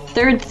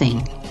 Third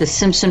thing, the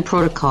Simpson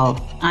Protocol.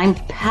 I'm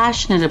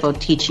passionate about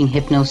teaching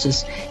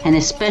hypnosis and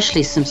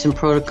especially Simpson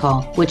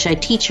Protocol, which I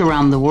teach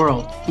around the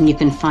world. And you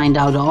can find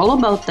out all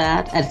about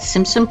that at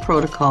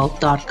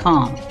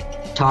SimpsonProtocol.com.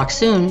 Talk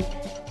soon.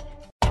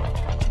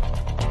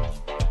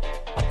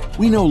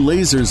 We know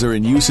lasers are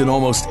in use in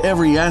almost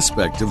every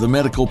aspect of the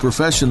medical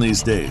profession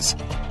these days.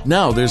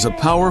 Now there's a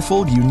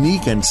powerful,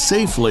 unique, and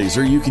safe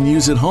laser you can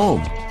use at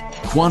home.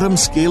 Quantum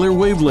scalar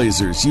wave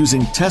lasers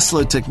using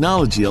Tesla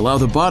technology allow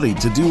the body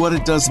to do what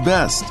it does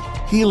best,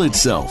 heal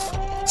itself.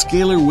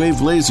 Scalar wave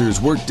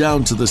lasers work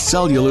down to the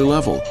cellular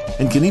level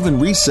and can even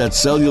reset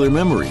cellular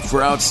memory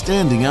for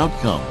outstanding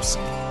outcomes.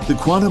 The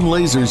quantum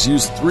lasers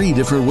use 3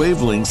 different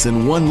wavelengths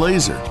in one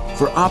laser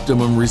for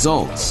optimum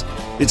results.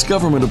 It's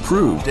government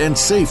approved and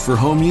safe for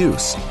home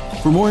use.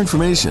 For more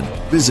information,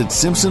 visit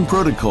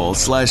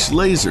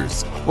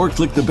simpsonprotocol/lasers or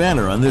click the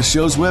banner on this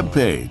show's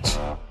webpage.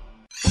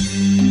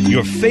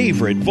 Your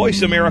favorite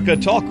Voice America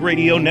Talk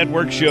Radio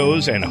Network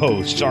shows and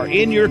hosts are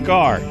in your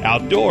car,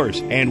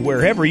 outdoors, and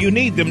wherever you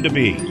need them to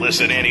be.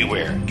 Listen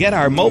anywhere. Get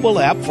our mobile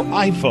app for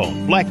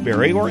iPhone,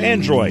 BlackBerry, or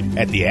Android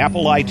at the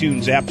Apple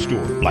iTunes App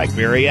Store,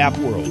 BlackBerry App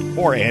World,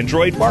 or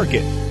Android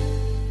Market.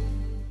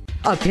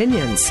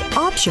 Opinions,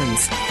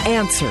 options,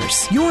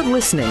 answers. You're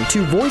listening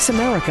to Voice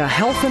America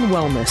Health and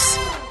Wellness.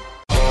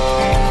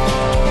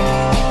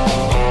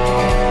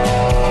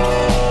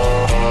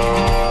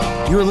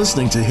 You're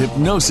listening to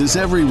Hypnosis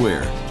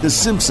Everywhere, the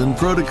Simpson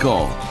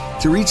Protocol.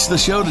 To reach the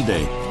show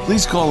today,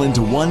 please call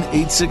into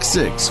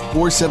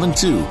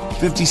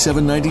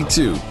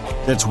 1-866-472-5792.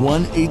 That's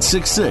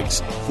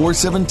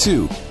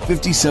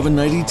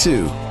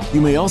 1-866-472-5792.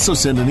 You may also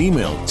send an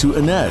email to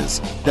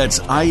Inez, that's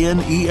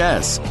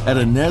INES, at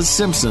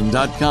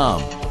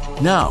InezSimpson.com.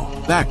 Now,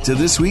 back to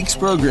this week's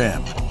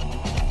program.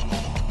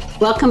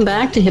 Welcome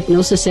back to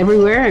Hypnosis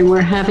Everywhere, and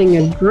we're having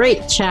a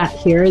great chat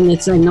here, and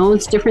I know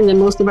it's different than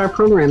most of our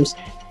programs,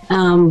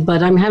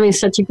 but I'm having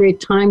such a great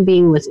time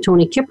being with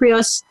Tony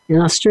Kyprios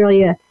in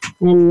Australia,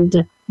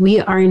 and we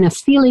are in a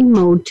feeling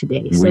mode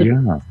today. So, we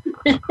are.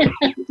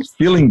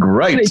 Feeling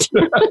great.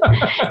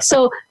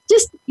 So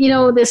just,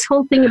 this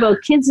whole thing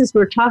about kids as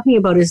we're talking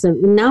about is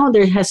that now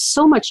there has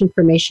so much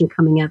information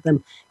coming at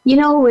them.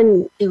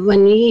 When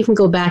you even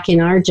go back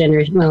in our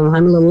generation, well,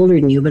 I'm a little older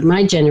than you, but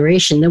my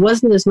generation, there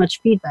wasn't as much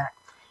feedback.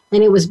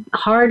 And it was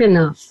hard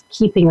enough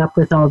keeping up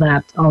with all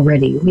that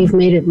already. We've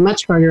made it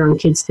much harder on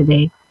kids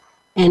today.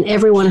 And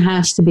everyone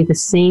has to be the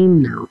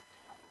same now.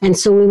 And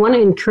so we want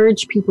to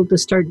encourage people to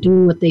start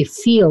doing what they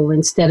feel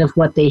instead of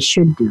what they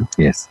should do.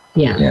 Yes.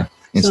 Yeah.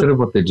 Instead of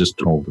what they're just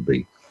told to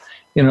be.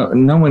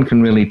 No one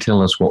can really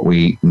tell us what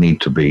we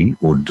need to be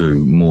or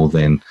do more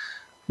than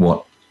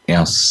what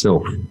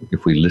ourself,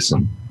 if we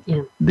listen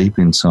deep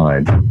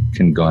inside,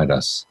 can guide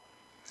us.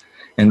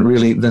 And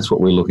really, that's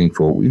what we're looking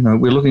for.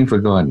 We're looking for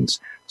guidance.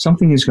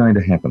 Something is going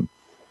to happen.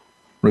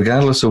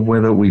 Regardless of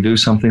whether we do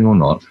something or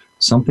not,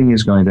 something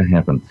is going to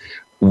happen.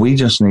 We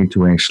just need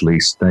to actually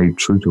stay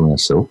true to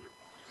ourselves.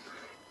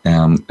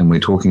 And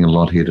we're talking a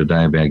lot here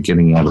today about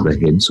getting out of the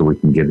head so we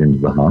can get into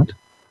the heart,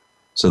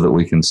 so that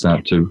we can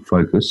start to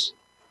focus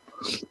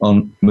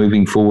on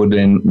moving forward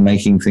and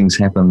making things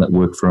happen that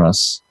work for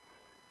us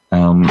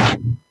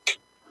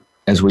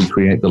as we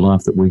create the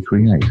life that we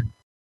create.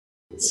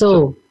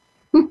 So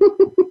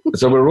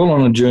we're all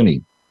on a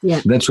journey.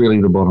 Yeah. That's really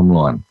the bottom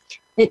line.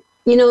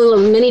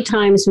 Many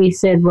times we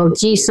said, well,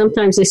 gee,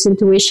 sometimes this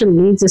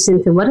intuition leads us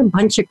into what a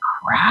bunch of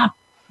crap.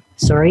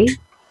 Sorry,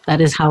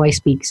 that is how I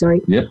speak.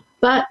 Sorry. Yep.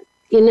 But,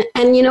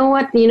 and you know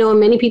what?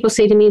 Many people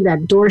say to me,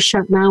 that door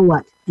shut, now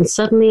what? And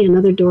suddenly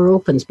another door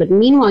opens. But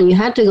meanwhile, you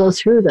had to go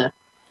through the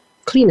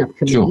cleanup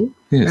committee,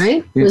 yes.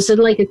 right? Yes. It was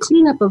like a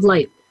cleanup of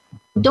life.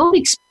 Don't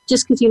expect,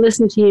 just because you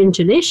listen to your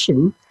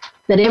intuition,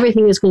 that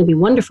everything is going to be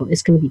wonderful.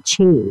 It's going to be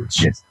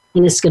change. Yes.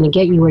 And it's going to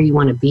get you where you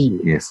want to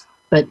be. Yes.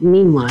 But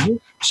meanwhile,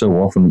 so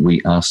often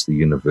we ask the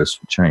universe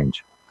for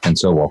change. And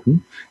so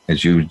often,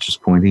 as you were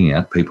just pointing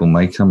out, people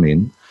may come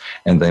in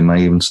and they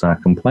may even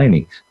start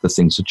complaining that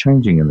things are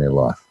changing in their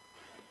life.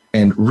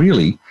 And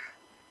really,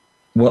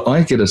 what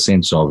I get a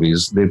sense of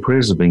is their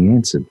prayers are being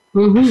answered.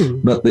 Mm-hmm.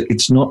 But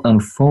it's not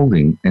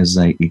unfolding as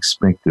they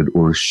expected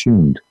or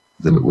assumed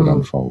that it would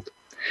unfold.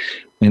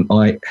 And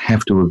I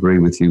have to agree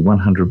with you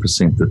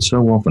 100% that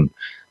so often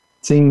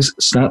things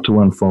start to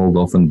unfold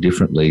often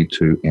differently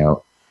to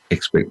our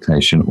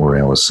expectation or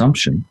our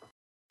assumption.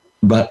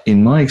 But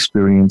in my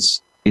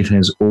experience, it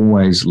has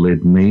always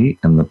led me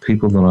and the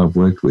people that I've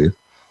worked with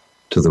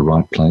to the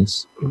right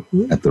place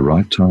at the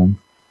right time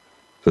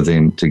for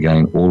them to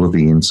gain all of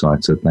the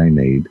insights that they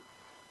need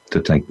to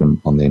take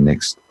them on their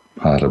next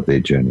part of their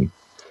journey.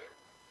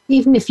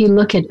 Even if you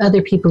look at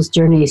other people's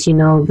journeys,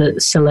 the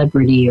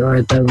celebrity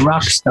or the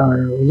rock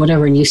star or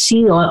whatever, and you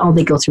see all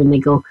they go through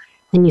and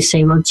and you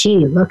say, well,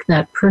 gee, look,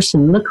 that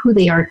person, look who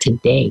they are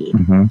today.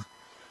 Mm-hmm.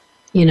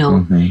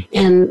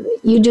 And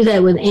you do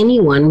that with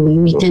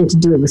anyone. We tend to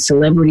do it with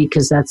celebrity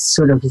because that's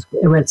sort of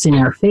what's in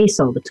our face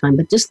all the time.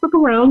 But just look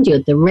around you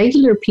at the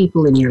regular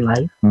people in your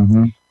life.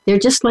 Mm-hmm. They're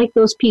just like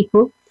those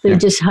people. They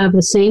just have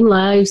the same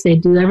lives. They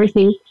do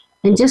everything.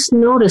 And just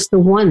notice the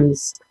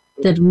ones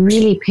that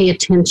really pay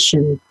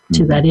attention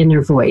to that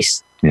inner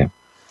voice. Yeah.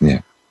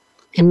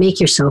 And make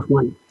yourself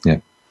one. Yeah,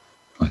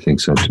 I think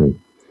so too.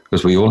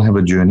 Because we all have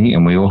a journey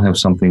and we all have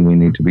something we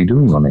need to be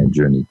doing on our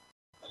journey.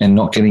 And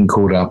not getting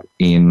caught up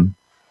in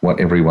what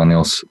everyone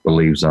else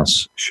believes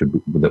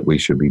that we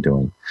should be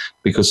doing.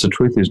 Because the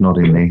truth is not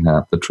in their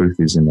heart, the truth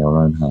is in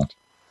our own heart.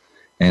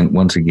 And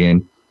once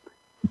again,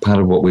 part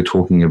of what we're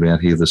talking about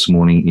here this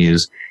morning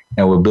is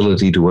our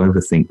ability to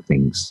overthink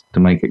things, to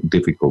make it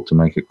difficult, to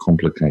make it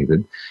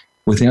complicated,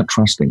 without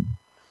trusting.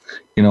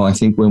 You know, I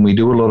think when we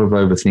do a lot of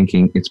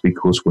overthinking, it's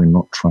because we're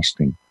not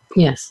trusting.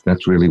 Yes.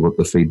 That's really what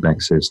the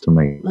feedback says to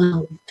me.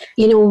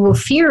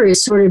 Fear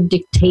is sort of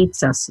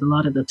dictates us a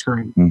lot of the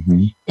time.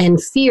 Mm-hmm.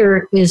 And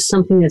fear is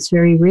something that's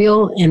very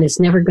real and it's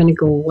never going to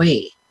go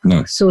away.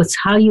 No. So it's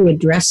how you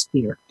address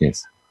fear.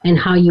 Yes. And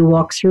how you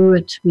walk through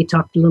it. We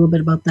talked a little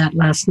bit about that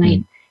last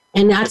night.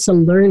 And that's a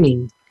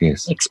learning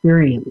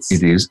experience.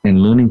 It is.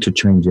 And learning to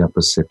change our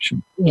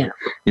perception. Yeah.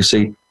 You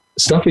see,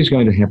 stuff is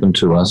going to happen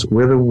to us,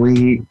 whether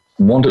we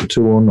want it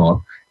to or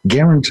not.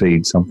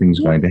 Guaranteed something's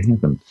going to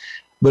happen.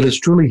 But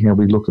it's truly how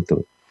we look at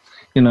it.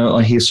 You know,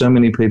 I hear so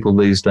many people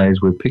these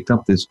days, we've picked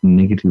up this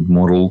negative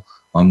model.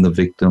 I'm the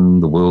victim,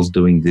 the world's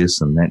doing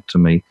this and that to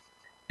me.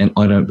 And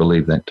I don't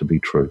believe that to be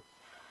true.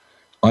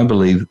 I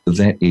believe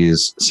that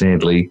is,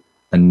 sadly,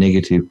 a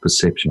negative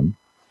perception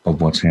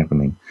of what's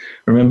happening.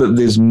 Remember,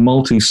 there's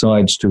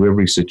multi-sides to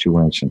every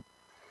situation.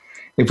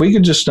 If we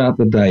could just start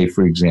the day,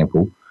 for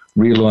example,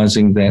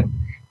 realizing that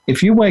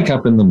if you wake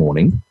up in the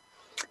morning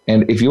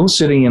and if you're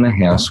sitting in a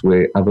house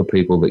where other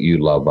people that you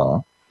love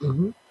are,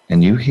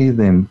 and you hear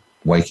them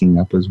waking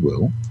up as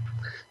well,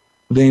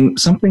 then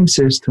something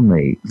says to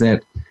me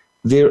that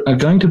there are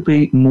going to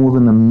be more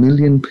than 1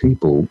 million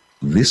people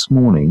this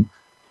morning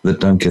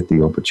that don't get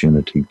the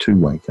opportunity to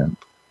wake up.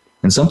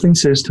 And something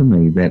says to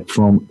me that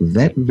from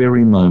that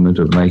very moment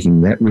of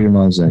making that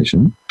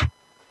realization,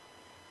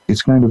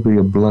 it's going to be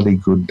a bloody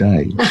good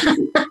day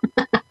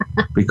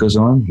because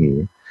I'm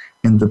here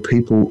and the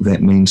people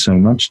that mean so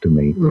much to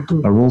me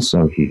are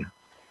also here.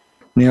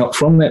 Now,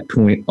 from that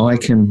point, I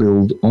can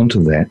build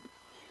onto that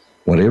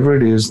whatever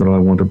it is that I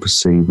want to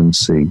perceive and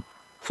see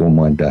for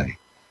my day.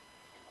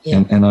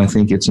 Yeah. And I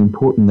think it's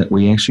important that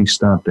we actually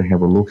start to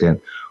have a look at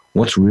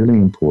what's really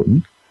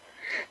important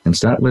and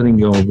start letting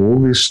go of all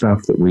this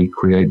stuff that we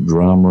create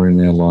drama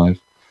in our life,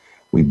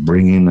 we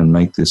bring in and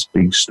make this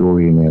big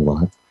story in our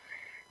life,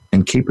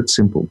 and keep it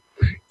simple.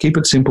 Keep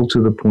it simple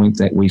to the point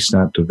that we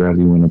start to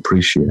value and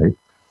appreciate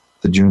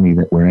the journey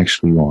that we're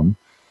actually on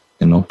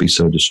and not be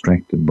so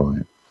distracted by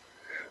it.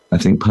 I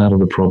think part of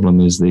the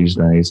problem is these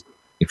days,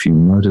 if you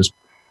notice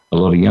a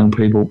lot of young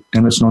people,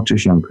 and it's not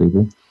just young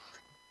people,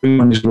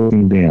 everyone is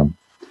looking down.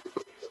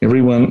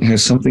 Everyone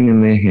has something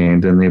in their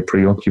hand and they're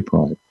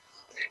preoccupied.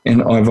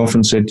 And I've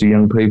often said to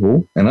young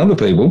people and other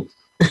people,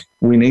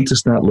 we need to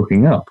start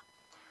looking up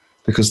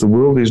because the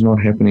world is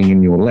not happening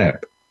in your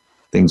lap.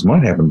 Things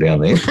might happen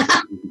down there,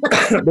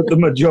 but the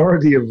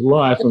majority of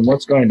life and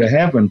what's going to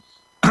happen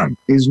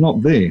is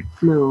not there.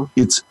 No.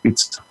 It's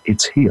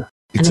here.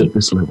 It's at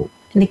this level.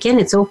 And again,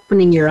 it's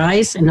opening your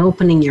eyes and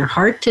opening your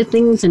heart to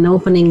things and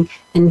opening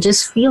and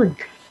just feeling.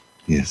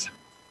 Yes.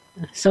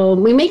 So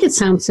we make it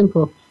sound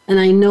simple. And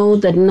I know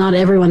that not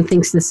everyone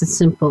thinks this is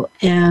simple.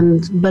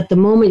 But the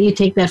moment you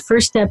take that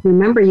first step,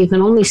 remember, you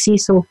can only see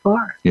so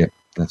far. Yeah,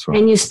 that's right.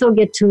 And you still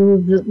get to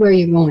where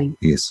you're going.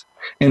 Yes.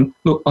 And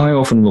look, I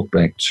often look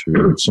back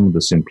to some of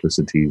the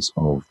simplicities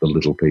of the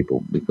little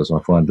people because I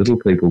find little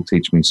people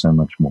teach me so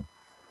much more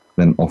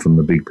than often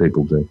the big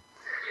people do.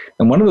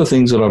 And one of the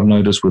things that I've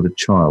noticed with a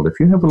child, if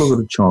you have a look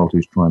at a child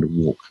who's trying to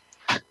walk,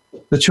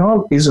 the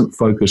child isn't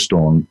focused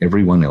on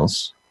everyone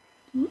else,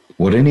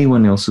 what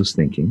anyone else is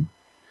thinking.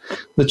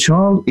 The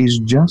child is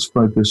just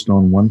focused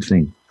on one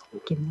thing.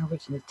 Getting over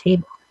to the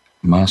table.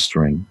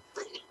 Mastering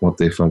what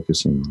they're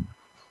focusing on.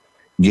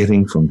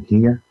 Getting from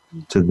here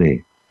to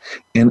there.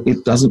 And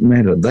it doesn't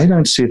matter. They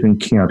don't sit and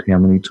count how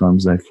many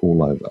times they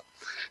fall over.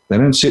 They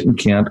don't sit and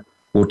count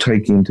or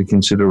take into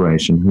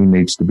consideration who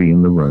needs to be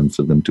in the room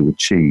for them to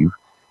achieve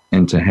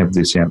and to have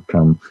this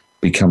outcome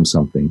become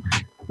something.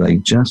 They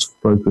just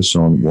focus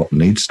on what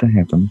needs to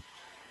happen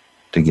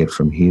to get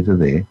from here to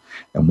there.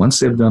 And once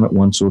they've done it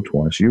once or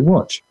twice, you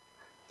watch.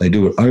 They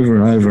do it over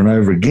and over and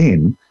over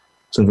again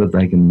so that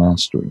they can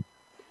master it.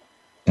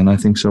 And I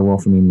think so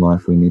often in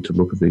life we need to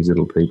look at these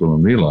little people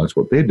and realize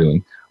what they're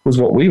doing was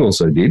what we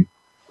also did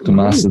to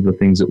master the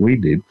things that we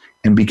did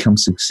and become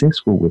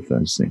successful with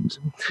those things.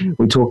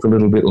 We talked a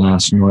little bit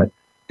last night,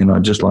 and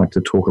I'd just like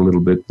to talk a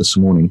little bit this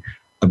morning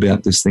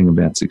about this thing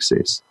about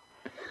success.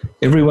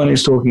 Everyone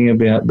is talking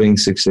about being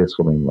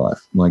successful in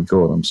life. My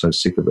God, I'm so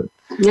sick of it.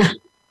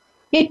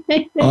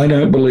 I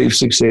don't believe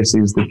success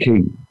is the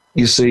key.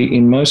 You see,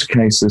 in most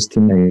cases, to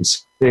me,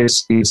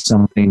 success is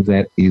something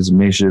that is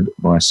measured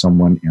by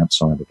someone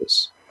outside of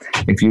us.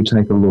 If you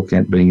take a look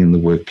at being in the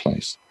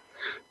workplace,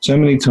 so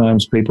many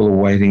times people are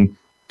waiting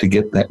to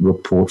get that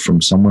report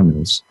from someone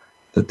else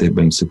that they've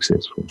been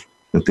successful,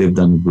 that they've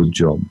done a good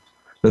job,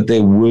 that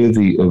they're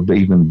worthy of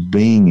even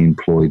being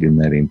employed in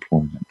that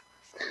employment.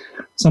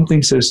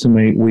 Something says to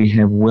me we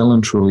have well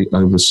and truly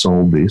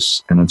oversold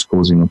this, and it's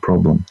causing a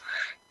problem.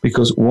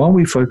 Because while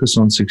we focus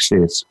on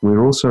success,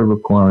 we're also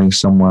requiring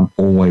someone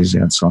always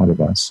outside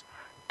of us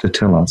to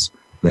tell us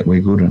that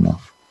we're good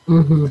enough.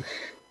 Mm-hmm.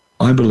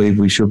 I believe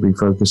we should be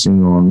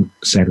focusing on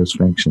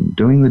satisfaction,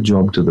 doing the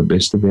job to the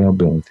best of our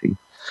ability,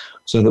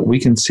 so that we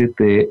can sit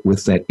there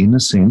with that inner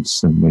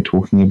sense, and we're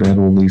talking about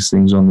all these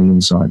things on the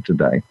inside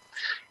today,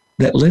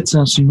 that lets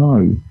us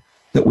know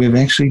that we've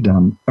actually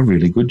done a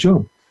really good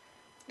job.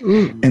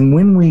 And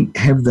when we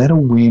have that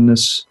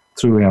awareness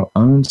through our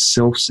own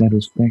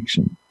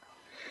self-satisfaction,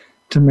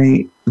 to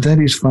me, that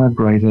is far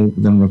greater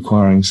than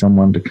requiring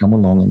someone to come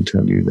along and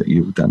tell you that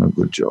you've done a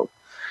good job,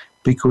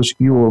 because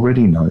you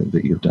already know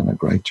that you've done a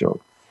great job.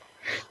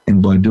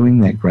 And by doing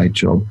that great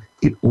job,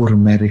 it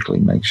automatically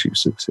makes you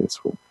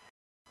successful.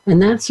 And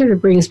that sort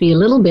of brings me a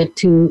little bit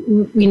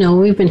to,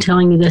 we've been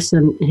telling you this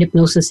in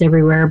Hypnosis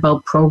Everywhere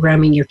about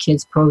programming your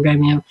kids,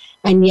 programming.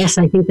 And yes,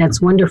 I think that's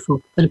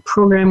wonderful. But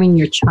programming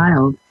your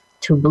child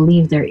to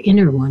believe their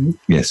inner one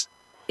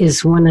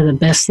is one of the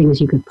best things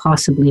you could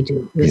possibly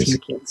do with your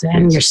kids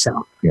and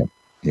yourself.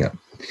 Yeah.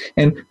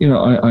 And,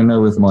 I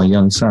know with my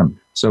young son,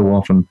 so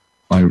often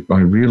I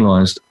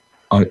realized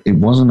it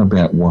wasn't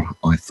about what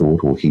I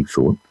thought or he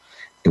thought.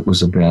 It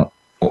was about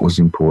what was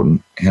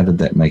important. How did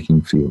that make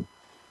him feel?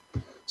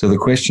 So the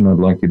question I'd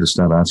like you to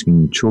start asking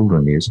your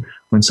children is,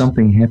 when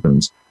something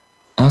happens,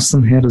 ask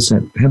them, how does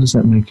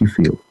that make you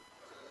feel?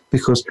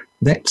 Because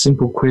that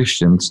simple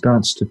question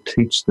starts to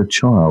teach the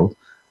child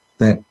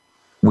that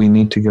we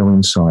need to go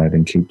inside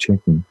and keep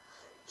checking.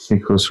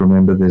 Because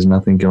remember, there's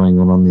nothing going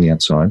on the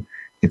outside.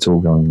 It's all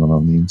going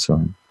on the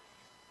inside.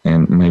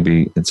 And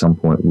maybe at some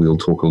point we'll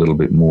talk a little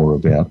bit more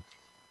about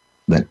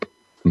that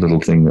little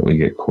thing that we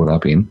get caught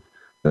up in,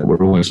 that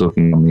we're always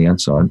looking on the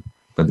outside,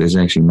 but there's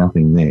actually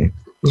nothing there.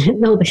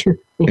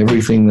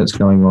 Everything that's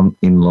going on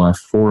in life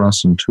for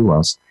us and to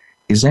us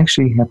is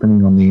actually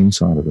happening on the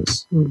inside of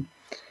us.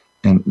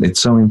 And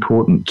it's so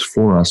important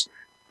for us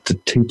to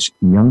teach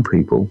young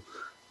people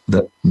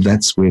that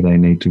that's where they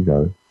need to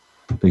go,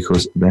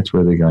 because that's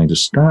where they're going to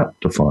start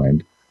to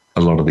find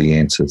a lot of the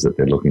answers that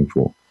they're looking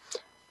for.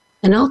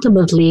 And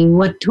ultimately,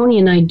 what Tony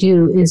and I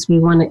do is he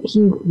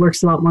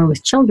works a lot more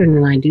with children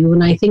than I do,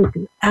 and I think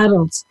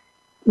adults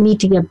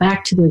need to get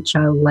back to their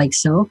childlike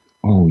self.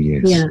 Oh,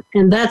 yes. Yeah,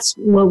 and that's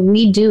what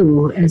we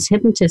do as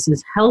hypnotists,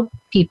 is help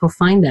people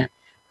find that.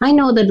 I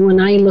know that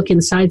when I look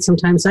inside,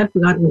 sometimes I've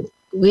gotten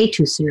way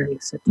too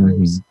serious at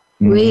times,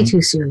 way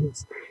too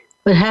serious.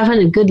 But having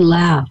a good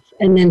laugh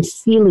and then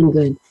feeling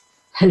good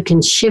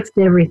can shift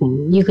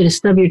everything. You could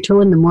stub your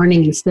toe in the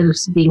morning instead of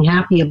being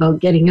happy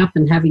about getting up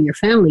and having your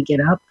family get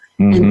up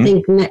and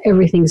think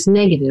everything's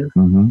negative.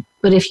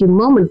 But if you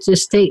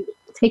just take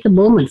a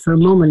moment for a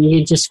moment, and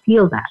you just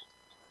feel that.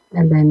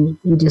 And then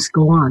you just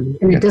go on.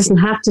 And it doesn't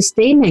have to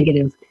stay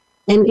negative.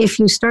 And if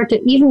you start to,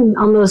 even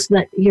on those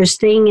that you're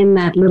staying in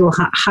that little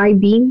high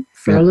beam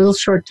for a little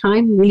short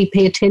time, really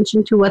pay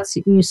attention to what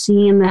you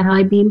see in that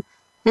high beam,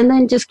 and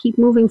then just keep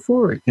moving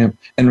forward. Yeah.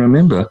 And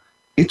remember,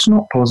 it's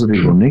not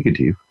positive or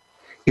negative.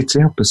 It's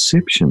our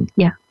perception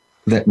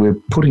that we're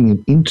putting it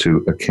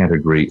into a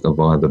category of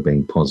either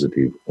being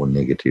positive or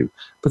negative.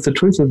 But the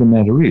truth of the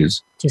matter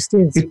is,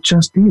 it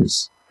just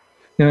is.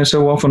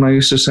 So often I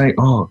used to say,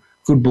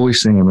 good boy,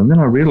 Sam. And then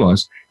I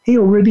realized he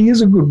already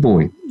is a good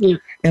boy. Yeah.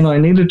 And I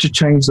needed to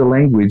change the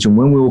language. And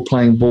when we were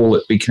playing ball,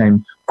 it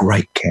became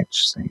great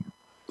catch, Sam.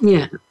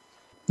 Yeah.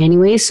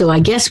 Anyway, so I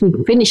guess we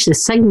can finish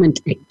this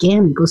segment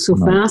again. It goes so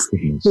fast.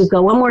 Goodness. We've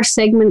got one more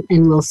segment,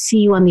 and we'll see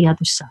you on the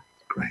other side.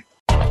 Great.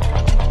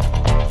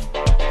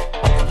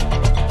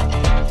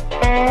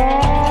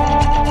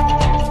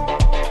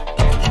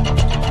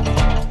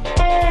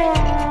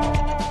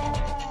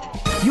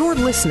 You're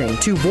listening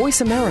to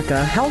Voice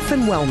America Health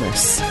and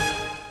Wellness.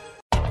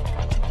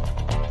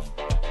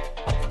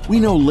 We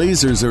know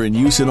lasers are in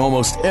use in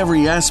almost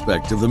every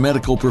aspect of the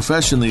medical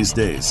profession these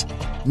days.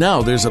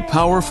 Now there's a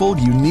powerful,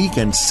 unique,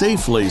 and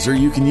safe laser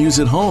you can use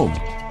at home.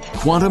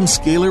 Quantum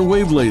scalar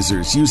wave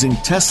lasers using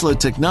Tesla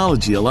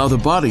technology allow the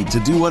body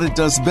to do what it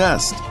does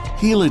best,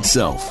 heal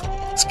itself.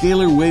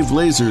 Scalar wave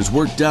lasers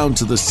work down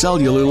to the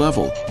cellular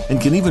level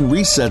and can even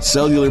reset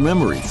cellular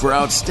memory for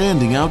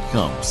outstanding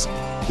outcomes.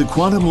 The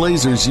quantum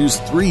lasers use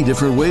 3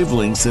 different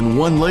wavelengths in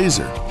one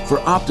laser for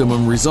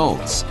optimum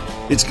results.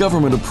 It's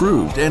government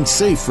approved and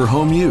safe for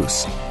home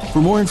use.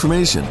 For more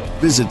information,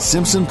 visit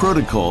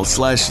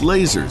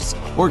SimpsonProtocol/lasers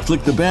or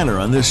click the banner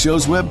on this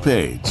show's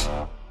webpage.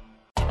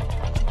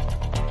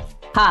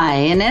 Hi,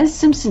 Inez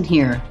Simpson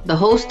here, the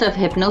host of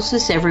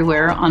Hypnosis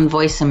Everywhere on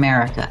Voice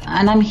America,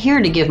 and I'm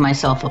here to give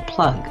myself a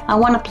plug. I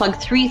want to plug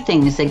 3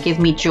 things that give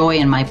me joy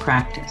in my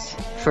practice.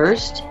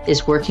 First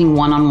is working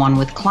one-on-one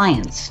with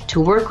clients, to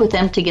work with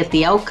them to get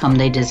the outcome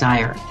they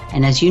desire.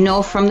 And as you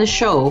know from the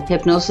show,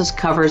 hypnosis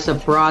covers a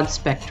broad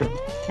spectrum.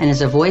 And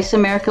as a Voice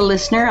America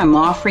listener, I'm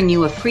offering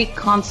you a free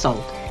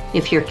consult.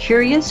 If you're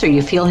curious or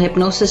you feel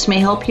hypnosis may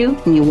help you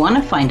and you want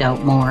to find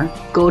out more,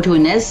 go to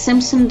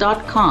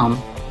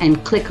InezSimpson.com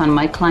and click on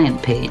my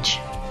client page.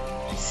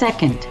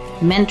 Second,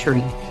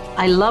 mentoring.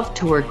 I love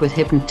to work with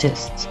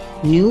hypnotists,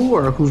 new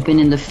or who've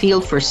been in the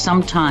field for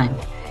some time,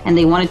 and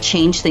they want to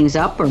change things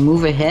up or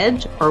move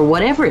ahead or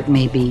whatever it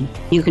may be.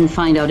 You can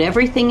find out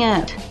everything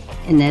at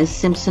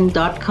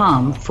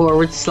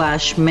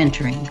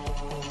InezSimpson.com/mentoring.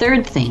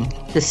 Third thing,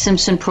 the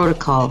Simpson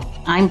Protocol.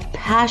 I'm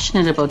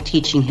passionate about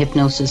teaching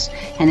hypnosis,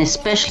 and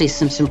especially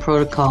Simpson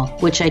Protocol,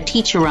 which I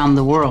teach around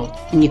the world.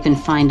 And you can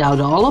find out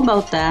all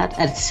about that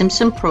at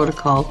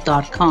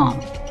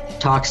simpsonprotocol.com.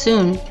 Talk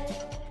soon.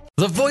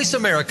 The Voice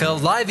America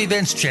Live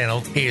Events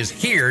channel is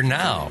here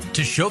now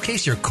to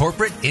showcase your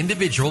corporate,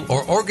 individual,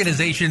 or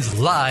organization's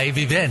live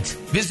event.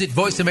 Visit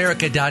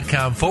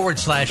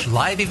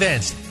voiceamerica.com/live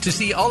events to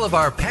see all of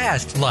our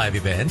past live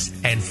events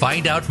and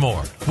find out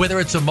more. Whether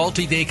it's a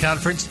multi-day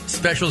conference,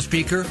 special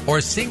speaker, or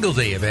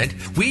single-day event,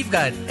 we've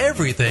got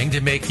everything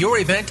to make your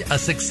event a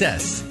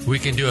success. We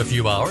can do a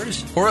few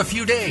hours or a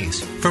few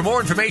days. For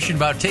more information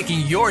about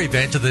taking your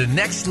event to the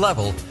next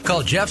level,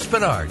 call Jeff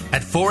Spinard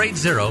at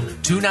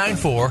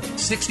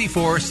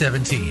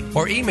 480-294-6417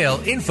 or email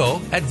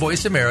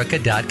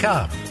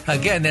info@voiceamerica.com.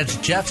 Again, that's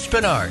Jeff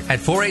Spinard at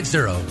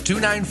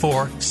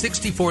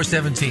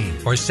 480-294-6417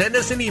 or send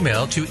us an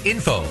email to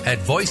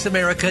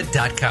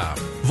info@voiceamerica.com.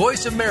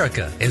 Voice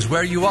America is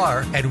where you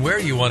are and where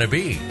you want to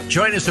be.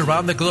 Join us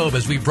around the globe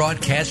as we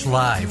broadcast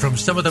live from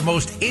some of the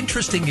most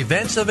interesting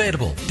events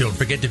available. Don't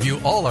forget to view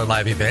all our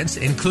live events,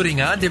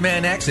 including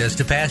on-demand access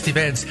to past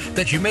events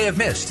that you may have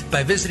missed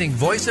by visiting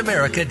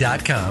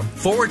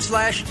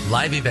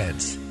voiceamerica.com/live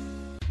events.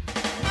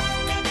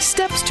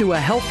 Steps to a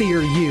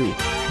healthier you.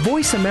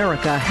 Voice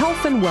America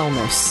Health and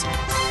Wellness.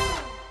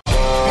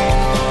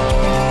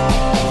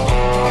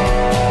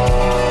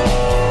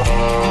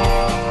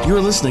 You're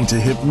listening to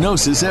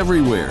Hypnosis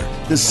Everywhere,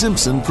 the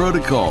Simpson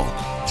Protocol.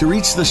 To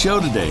reach the show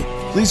today,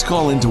 please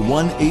call into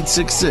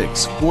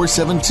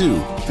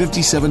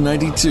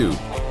 1-866-472-5792.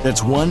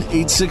 That's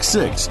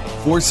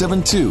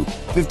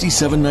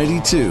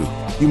 1-866-472-5792.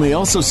 You may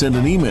also send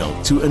an email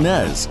to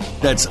Inez,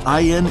 that's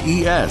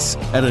INES,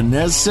 at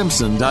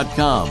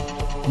InezSimpson.com.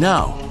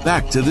 Now,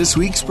 back to this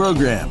week's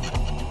program.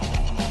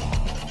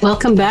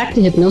 Welcome back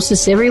to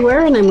Hypnosis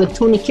Everywhere, and I'm with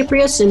Tony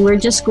Kyprios, and we're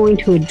just going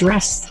to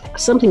address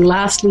something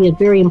lastly and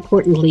very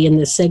importantly in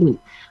this segment.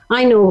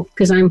 I know,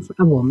 because I'm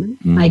a woman,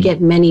 I get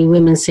many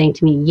women saying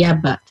to me, yeah,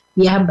 but,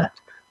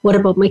 what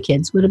about my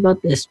kids? What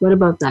about this? What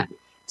about that?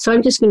 So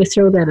I'm just going to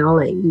throw that all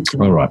at you.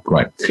 All right,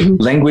 great.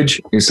 Language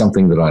is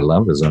something that I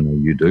love, as I know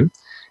you do.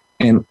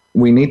 And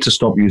we need to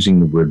stop using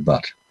the word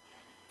but,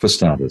 for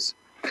starters.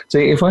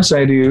 See, if I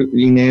say to you,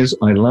 Inez,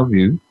 I love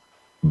you,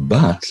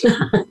 but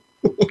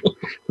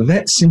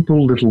that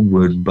simple little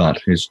word but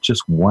has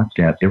just wiped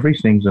out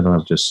everything that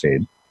I've just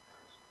said.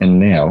 And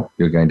now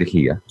you're going to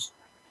hear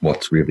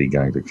what's really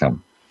going to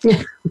come.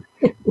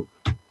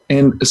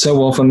 And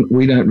so often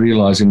we don't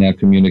realize in our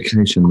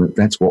communication that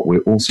that's what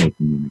we're also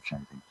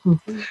communicating.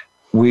 Mm-hmm.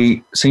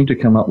 We seem to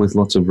come up with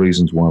lots of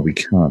reasons why we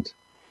can't.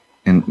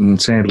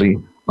 And sadly,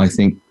 I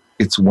think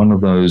it's one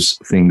of those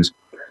things.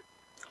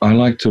 I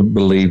like to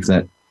believe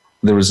that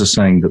there is a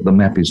saying that the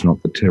map is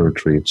not the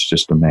territory, it's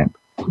just a map.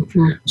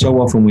 Mm-hmm. So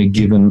often we're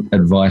given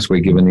advice, we're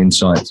given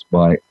insights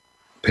by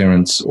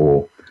parents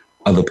or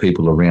other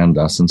people around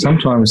us. And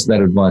sometimes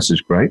that advice is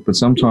great, but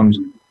sometimes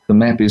the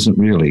map isn't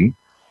really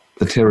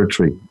the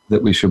territory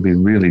that we should be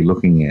really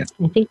looking at.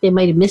 I think they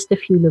might have missed a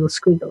few little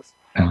squiggles.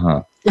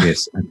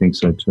 Yes, I think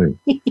so too.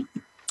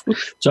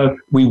 So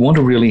we want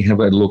to really have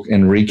a look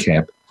and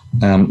recap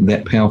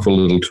that powerful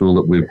little tool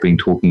that we've been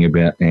talking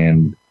about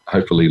and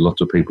hopefully lots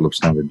of people have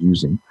started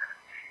using.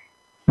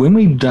 When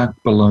we duck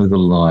below the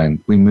line,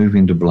 we move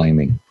into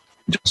blaming,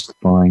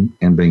 justifying,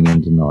 and being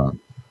in denial.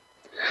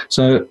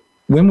 So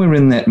when we're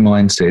in that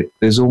mindset,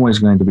 there's always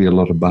going to be a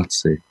lot of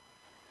buts there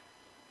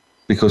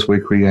because we're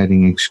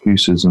creating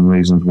excuses and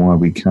reasons why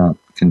we can't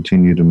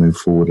continue to move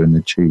forward and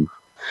achieve,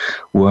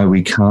 why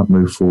we can't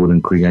move forward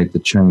and create the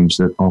change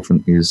that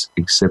often is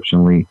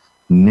exceptionally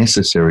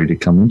necessary to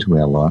come into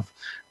our life,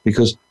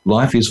 because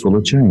life is full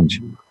of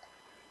change.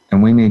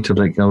 And we need to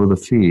let go of the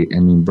fear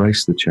and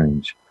embrace the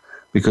change,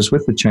 because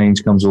with the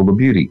change comes all the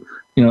beauty.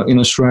 You know, in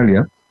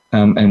Australia,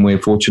 and we're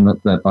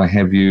fortunate that I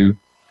have you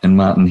and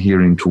Martin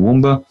here in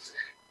Toowoomba,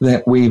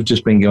 that we've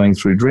just been going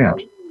through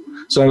drought.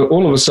 So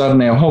all of a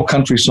sudden our whole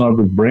countryside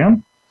was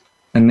brown,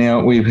 and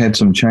now we've had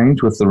some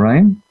change with the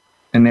rain,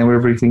 and now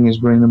everything is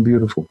green and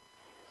beautiful.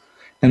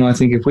 And I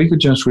think if we could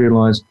just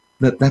realise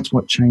that that's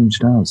what change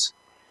does.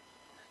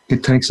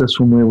 It takes us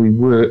from where we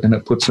were and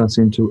it puts us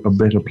into a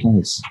better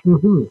place.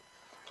 Mm-hmm.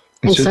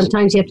 And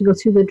sometimes you have to go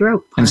through the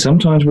drought. And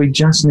sometimes we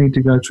just need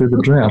to go through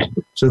the drought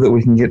so that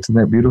we can get to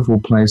that beautiful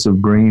place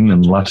of green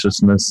and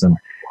lusciousness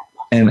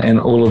and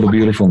all of the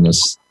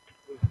beautifulness.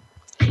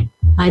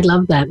 I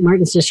love that.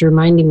 Martin's just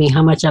reminding me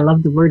how much I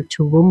love the word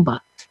Toowoomba.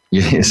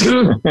 Yes.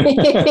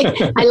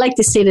 I like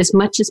to say it as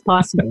much as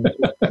possible.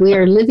 We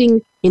are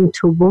living in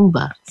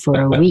Toowoomba for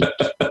a week.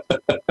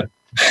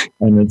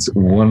 And it's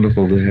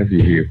wonderful to have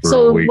you here for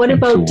a week. So what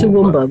about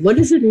Toowoomba? What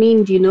does it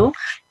mean, do you know?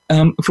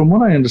 From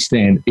what I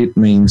understand, it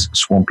means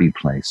swampy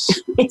place.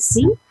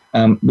 See?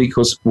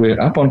 Because we're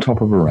up on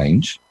top of a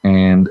range,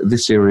 and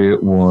this area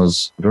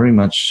was very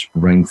much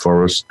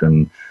rainforest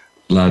and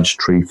large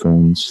tree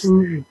ferns.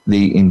 Mm.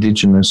 The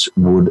indigenous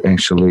would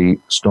actually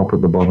stop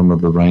at the bottom of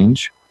the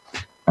range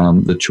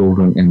The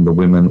children and the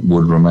women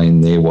would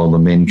remain there while the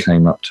men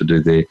came up to do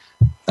their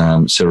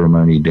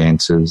ceremony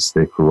dances,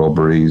 their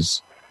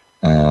corroborees,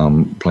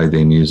 play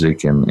their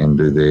music and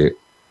do their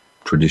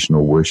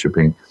traditional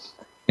worshipping.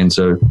 And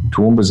so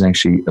Toowoomba is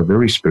actually a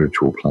very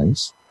spiritual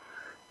place.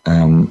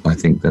 I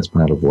think that's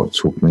part of what's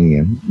hooked me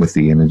in with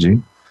the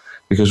energy.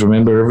 Because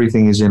remember,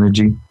 everything is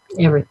energy.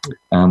 Everything.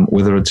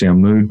 Whether it's our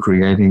mood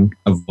creating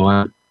a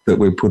vibe that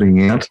we're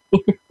putting out,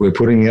 we're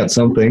putting out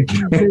something.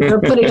 We're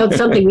putting out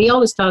something. We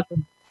always talk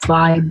about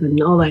vibe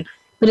and all that.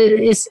 But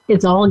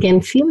it's all,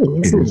 again,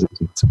 feeling, isn't it?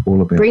 It's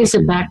all about brings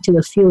it back to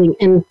the feeling.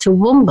 And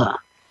Toowoomba,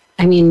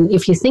 I mean,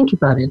 if you think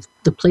about it,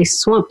 the place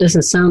Swamp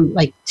doesn't sound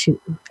like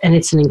and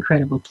it's an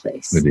incredible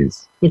place. It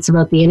is. It's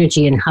about the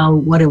energy and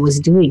what it was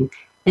doing.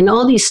 And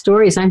all these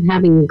stories, I'm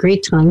having a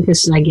great time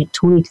because I get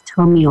Tony to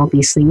tell me all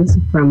these things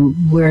from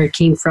where it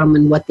came from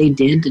and what they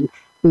did. And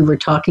we were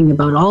talking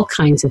about all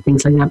kinds of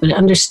things like that. But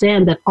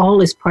understand that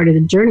all is part of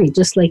the journey,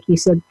 just like you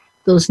said,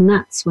 those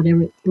nuts,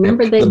 whatever.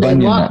 Remember they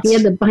walked? Yeah,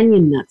 the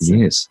banyan nuts.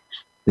 Yes.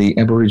 The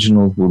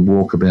Aboriginals would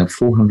walk about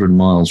 400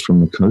 miles from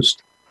the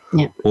coast,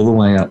 all the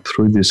way up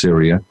through this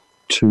area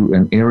to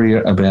an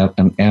area about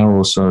an hour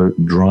or so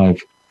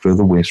drive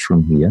further west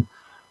from here,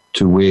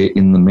 to where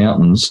in the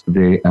mountains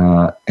there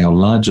are our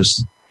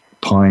largest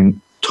pine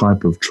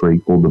type of tree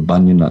called the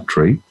banyan nut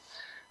tree.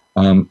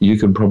 You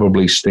can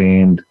probably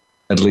stand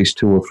at least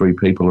 2 or 3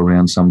 people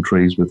around some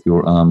trees with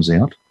your arms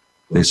out.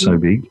 They're so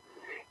big.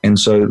 And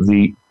so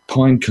the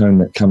pine cone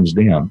that comes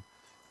down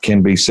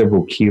can be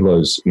several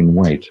kilos in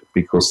weight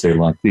because they're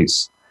like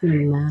this.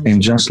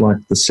 And just like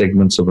the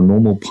segments of a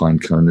normal pine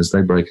cone, as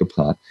they break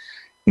apart,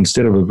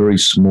 instead of a very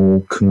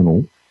small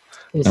kernel,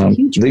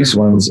 these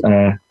ones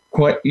are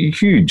quite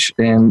huge,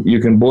 and you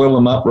can boil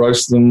them up,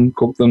 roast them,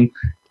 cook them.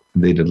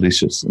 They're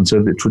delicious. And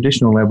so the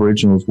traditional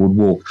Aboriginals would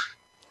walk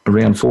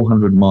around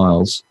 400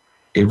 miles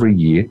every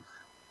year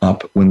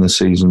up when the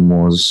season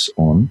was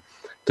on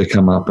to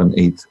come up and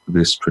eat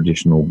this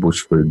traditional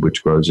bush food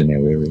which grows in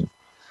our area.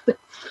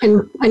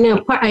 And I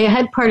know I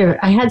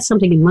had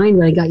something in mind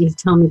when I got you to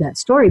tell me that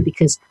story,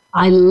 because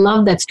I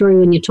love that story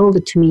when you told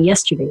it to me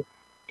yesterday.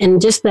 And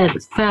just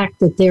that fact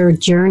that their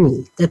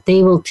journey, that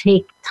they will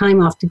take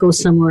time off to go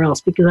somewhere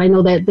else, because I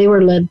know that they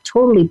were led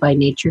totally by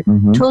nature,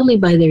 totally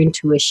by their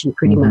intuition,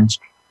 pretty much.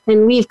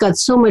 And we've got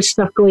so much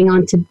stuff going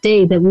on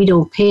today that we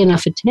don't pay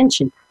enough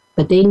attention,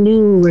 but they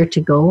knew where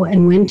to go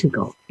and when to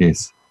go.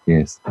 Yes.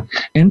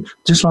 And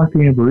just like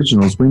the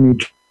Aboriginals, we need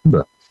to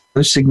remember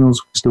those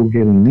signals we're still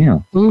getting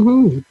now.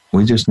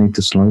 We just need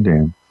to slow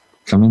down,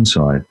 come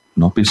inside,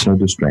 not be so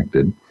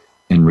distracted,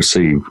 and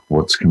receive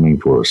what's coming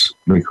for us,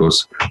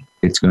 because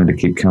it's going to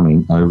keep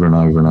coming over and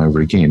over and over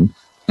again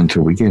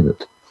until we get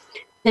it.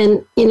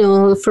 And,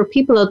 for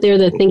people out there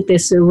that think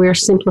we're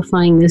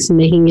simplifying this and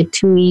making it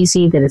too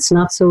easy, that it's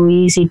not so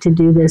easy to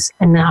do this,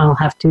 and now I'll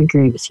have to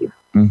agree with you.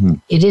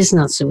 It is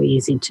not so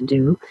easy to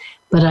do,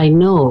 but I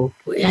know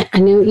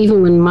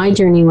even when my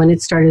journey, when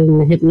it started in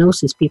the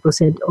hypnosis, people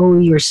said, oh,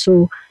 you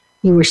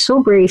were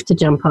so brave to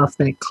jump off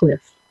that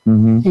cliff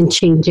and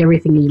change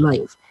everything in your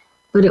life.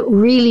 But it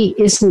really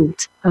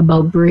isn't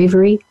about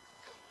bravery.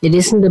 It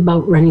isn't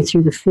about running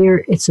through the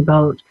fear. It's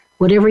about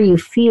whatever you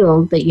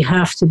feel that you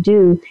have to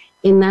do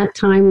in that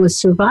time was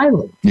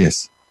survival.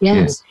 Yes.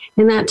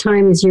 In that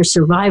time is your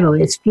survival.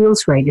 It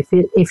feels right.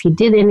 If you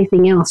did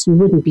anything else, you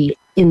wouldn't be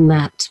in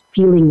that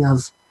feeling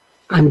of,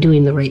 I'm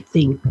doing the right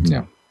thing.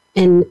 Yeah.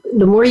 And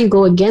the more you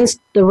go against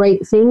the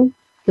right thing,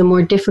 the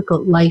more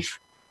difficult life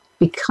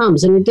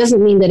becomes. And it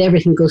doesn't mean that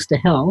everything goes to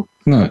hell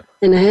in a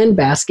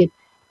handbasket,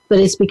 but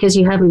it's because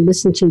you haven't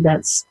listened to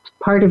that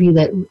part of you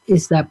that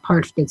is that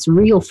part that's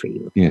real for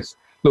you. Yes.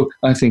 Look,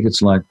 I think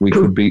it's like we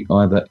could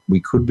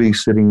be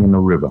sitting in a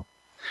river.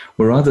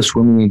 We're either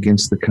swimming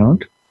against the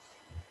current,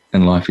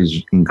 and life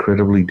is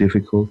incredibly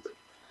difficult.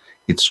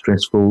 It's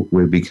stressful.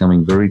 We're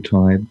becoming very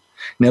tired.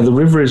 Now, the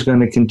river is going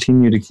to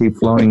continue to keep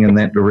flowing in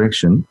that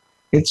direction.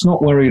 It's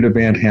not worried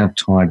about how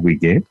tired we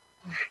get,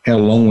 how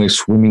long we're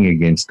swimming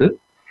against it.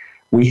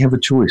 We have a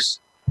choice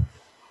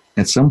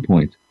at some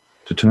point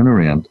to turn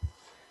around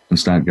and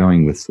start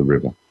going with the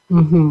river.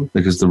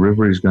 Because the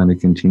river is going to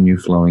continue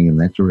flowing in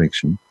that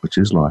direction, which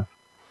is life.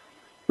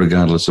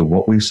 Regardless of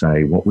what we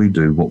say, what we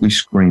do, what we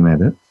scream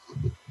at it,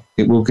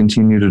 it will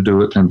continue to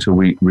do it until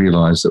we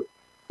realize that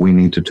we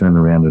need to turn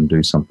around and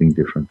do something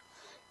different.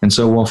 And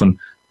so often,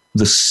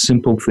 the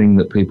simple thing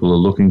that people are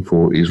looking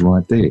for is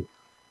right there.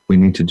 We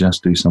need to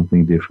just do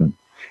something different.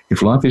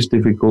 If life is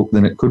difficult,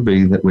 then it could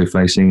be that we're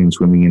facing and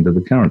swimming into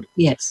the current.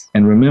 Yes.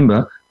 And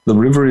remember, the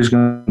river is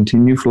going to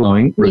continue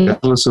flowing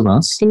regardless of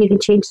us. And you can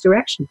change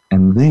direction.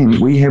 And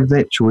then we have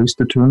that choice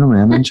to turn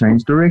around and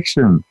change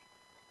direction.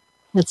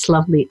 That's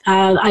lovely.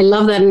 I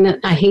love that. And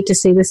I hate to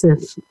say this,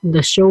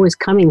 the show is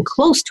coming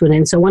close to an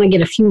end, so I want to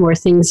get a few more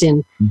things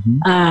in.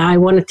 I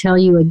want to tell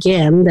you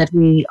again that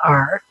we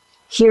are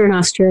here in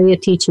Australia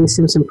teaching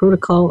Simpson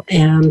Protocol,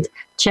 and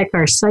check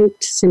our site,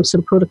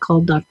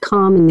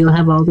 simpsonprotocol.com, and you'll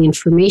have all the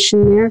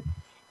information there.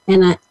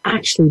 And I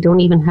actually don't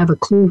even have a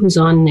clue who's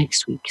on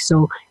next week,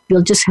 so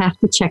you'll just have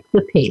to check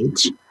the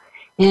page.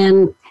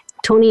 And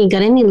Tony,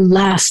 got any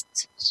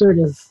last sort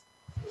of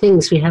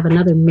things? We have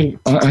another minute.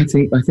 I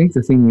think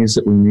the thing is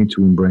that we need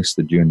to embrace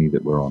the journey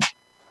that we're on.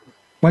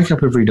 Wake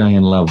up every day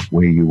and love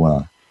where you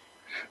are.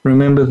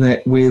 Remember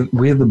that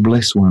we're the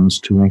blessed ones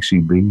to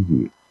actually be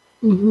here.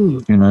 Mm-hmm.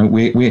 You know,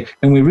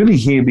 we're really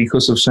here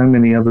because of so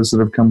many others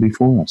that have come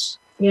before us.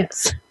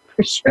 Yes,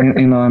 for sure.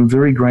 And I'm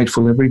very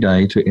grateful every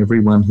day to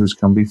everyone who's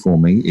come before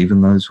me,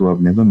 even those who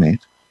I've never met,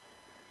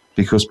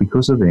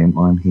 because of them,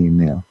 I'm here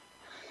now.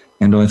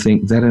 And I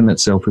think that in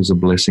itself is a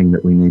blessing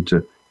that we need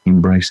to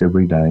embrace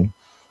every day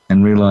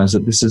and realize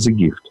that this is a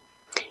gift.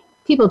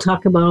 People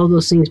talk about all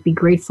those things, be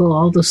grateful,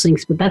 all those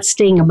things, but that's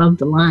staying above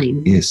the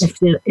line. Yes.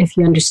 If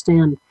you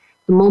understand.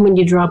 The moment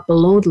you drop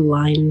below the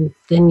line,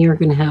 then you're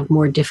going to have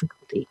more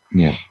difficulty.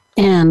 Yeah.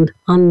 And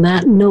on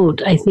that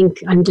note, I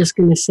think I'm just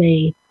going to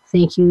say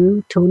thank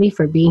you, Tony,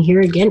 for being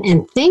here again.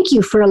 And thank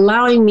you for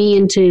allowing me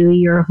into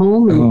your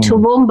home in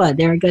Toowoomba.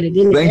 There, I got it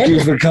in there. Thank you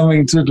for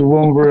coming to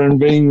Toowoomba and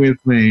being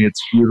with me.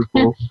 It's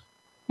beautiful.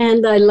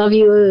 And I love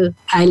you.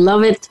 I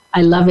love it.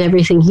 I love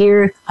everything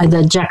here.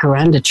 The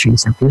jacaranda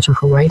trees are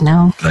beautiful right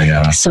now. They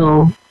are.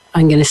 So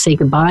I'm going to say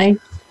goodbye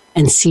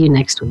and see you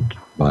next week.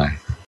 Bye.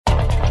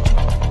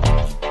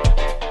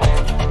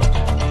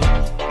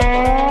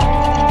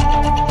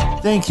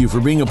 Thank you for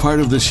being a part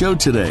of the show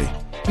today.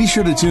 Be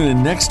sure to tune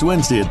in next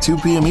Wednesday at 2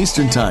 p.m.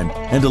 Eastern Time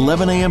and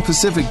 11 a.m.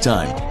 Pacific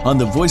Time on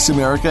the Voice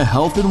America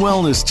Health and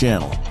Wellness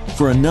Channel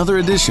for another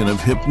edition of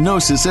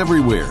Hypnosis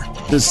Everywhere,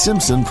 The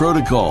Simpson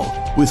Protocol,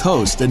 with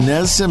host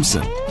Inez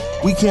Simpson.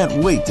 We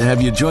can't wait to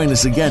have you join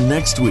us again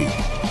next week.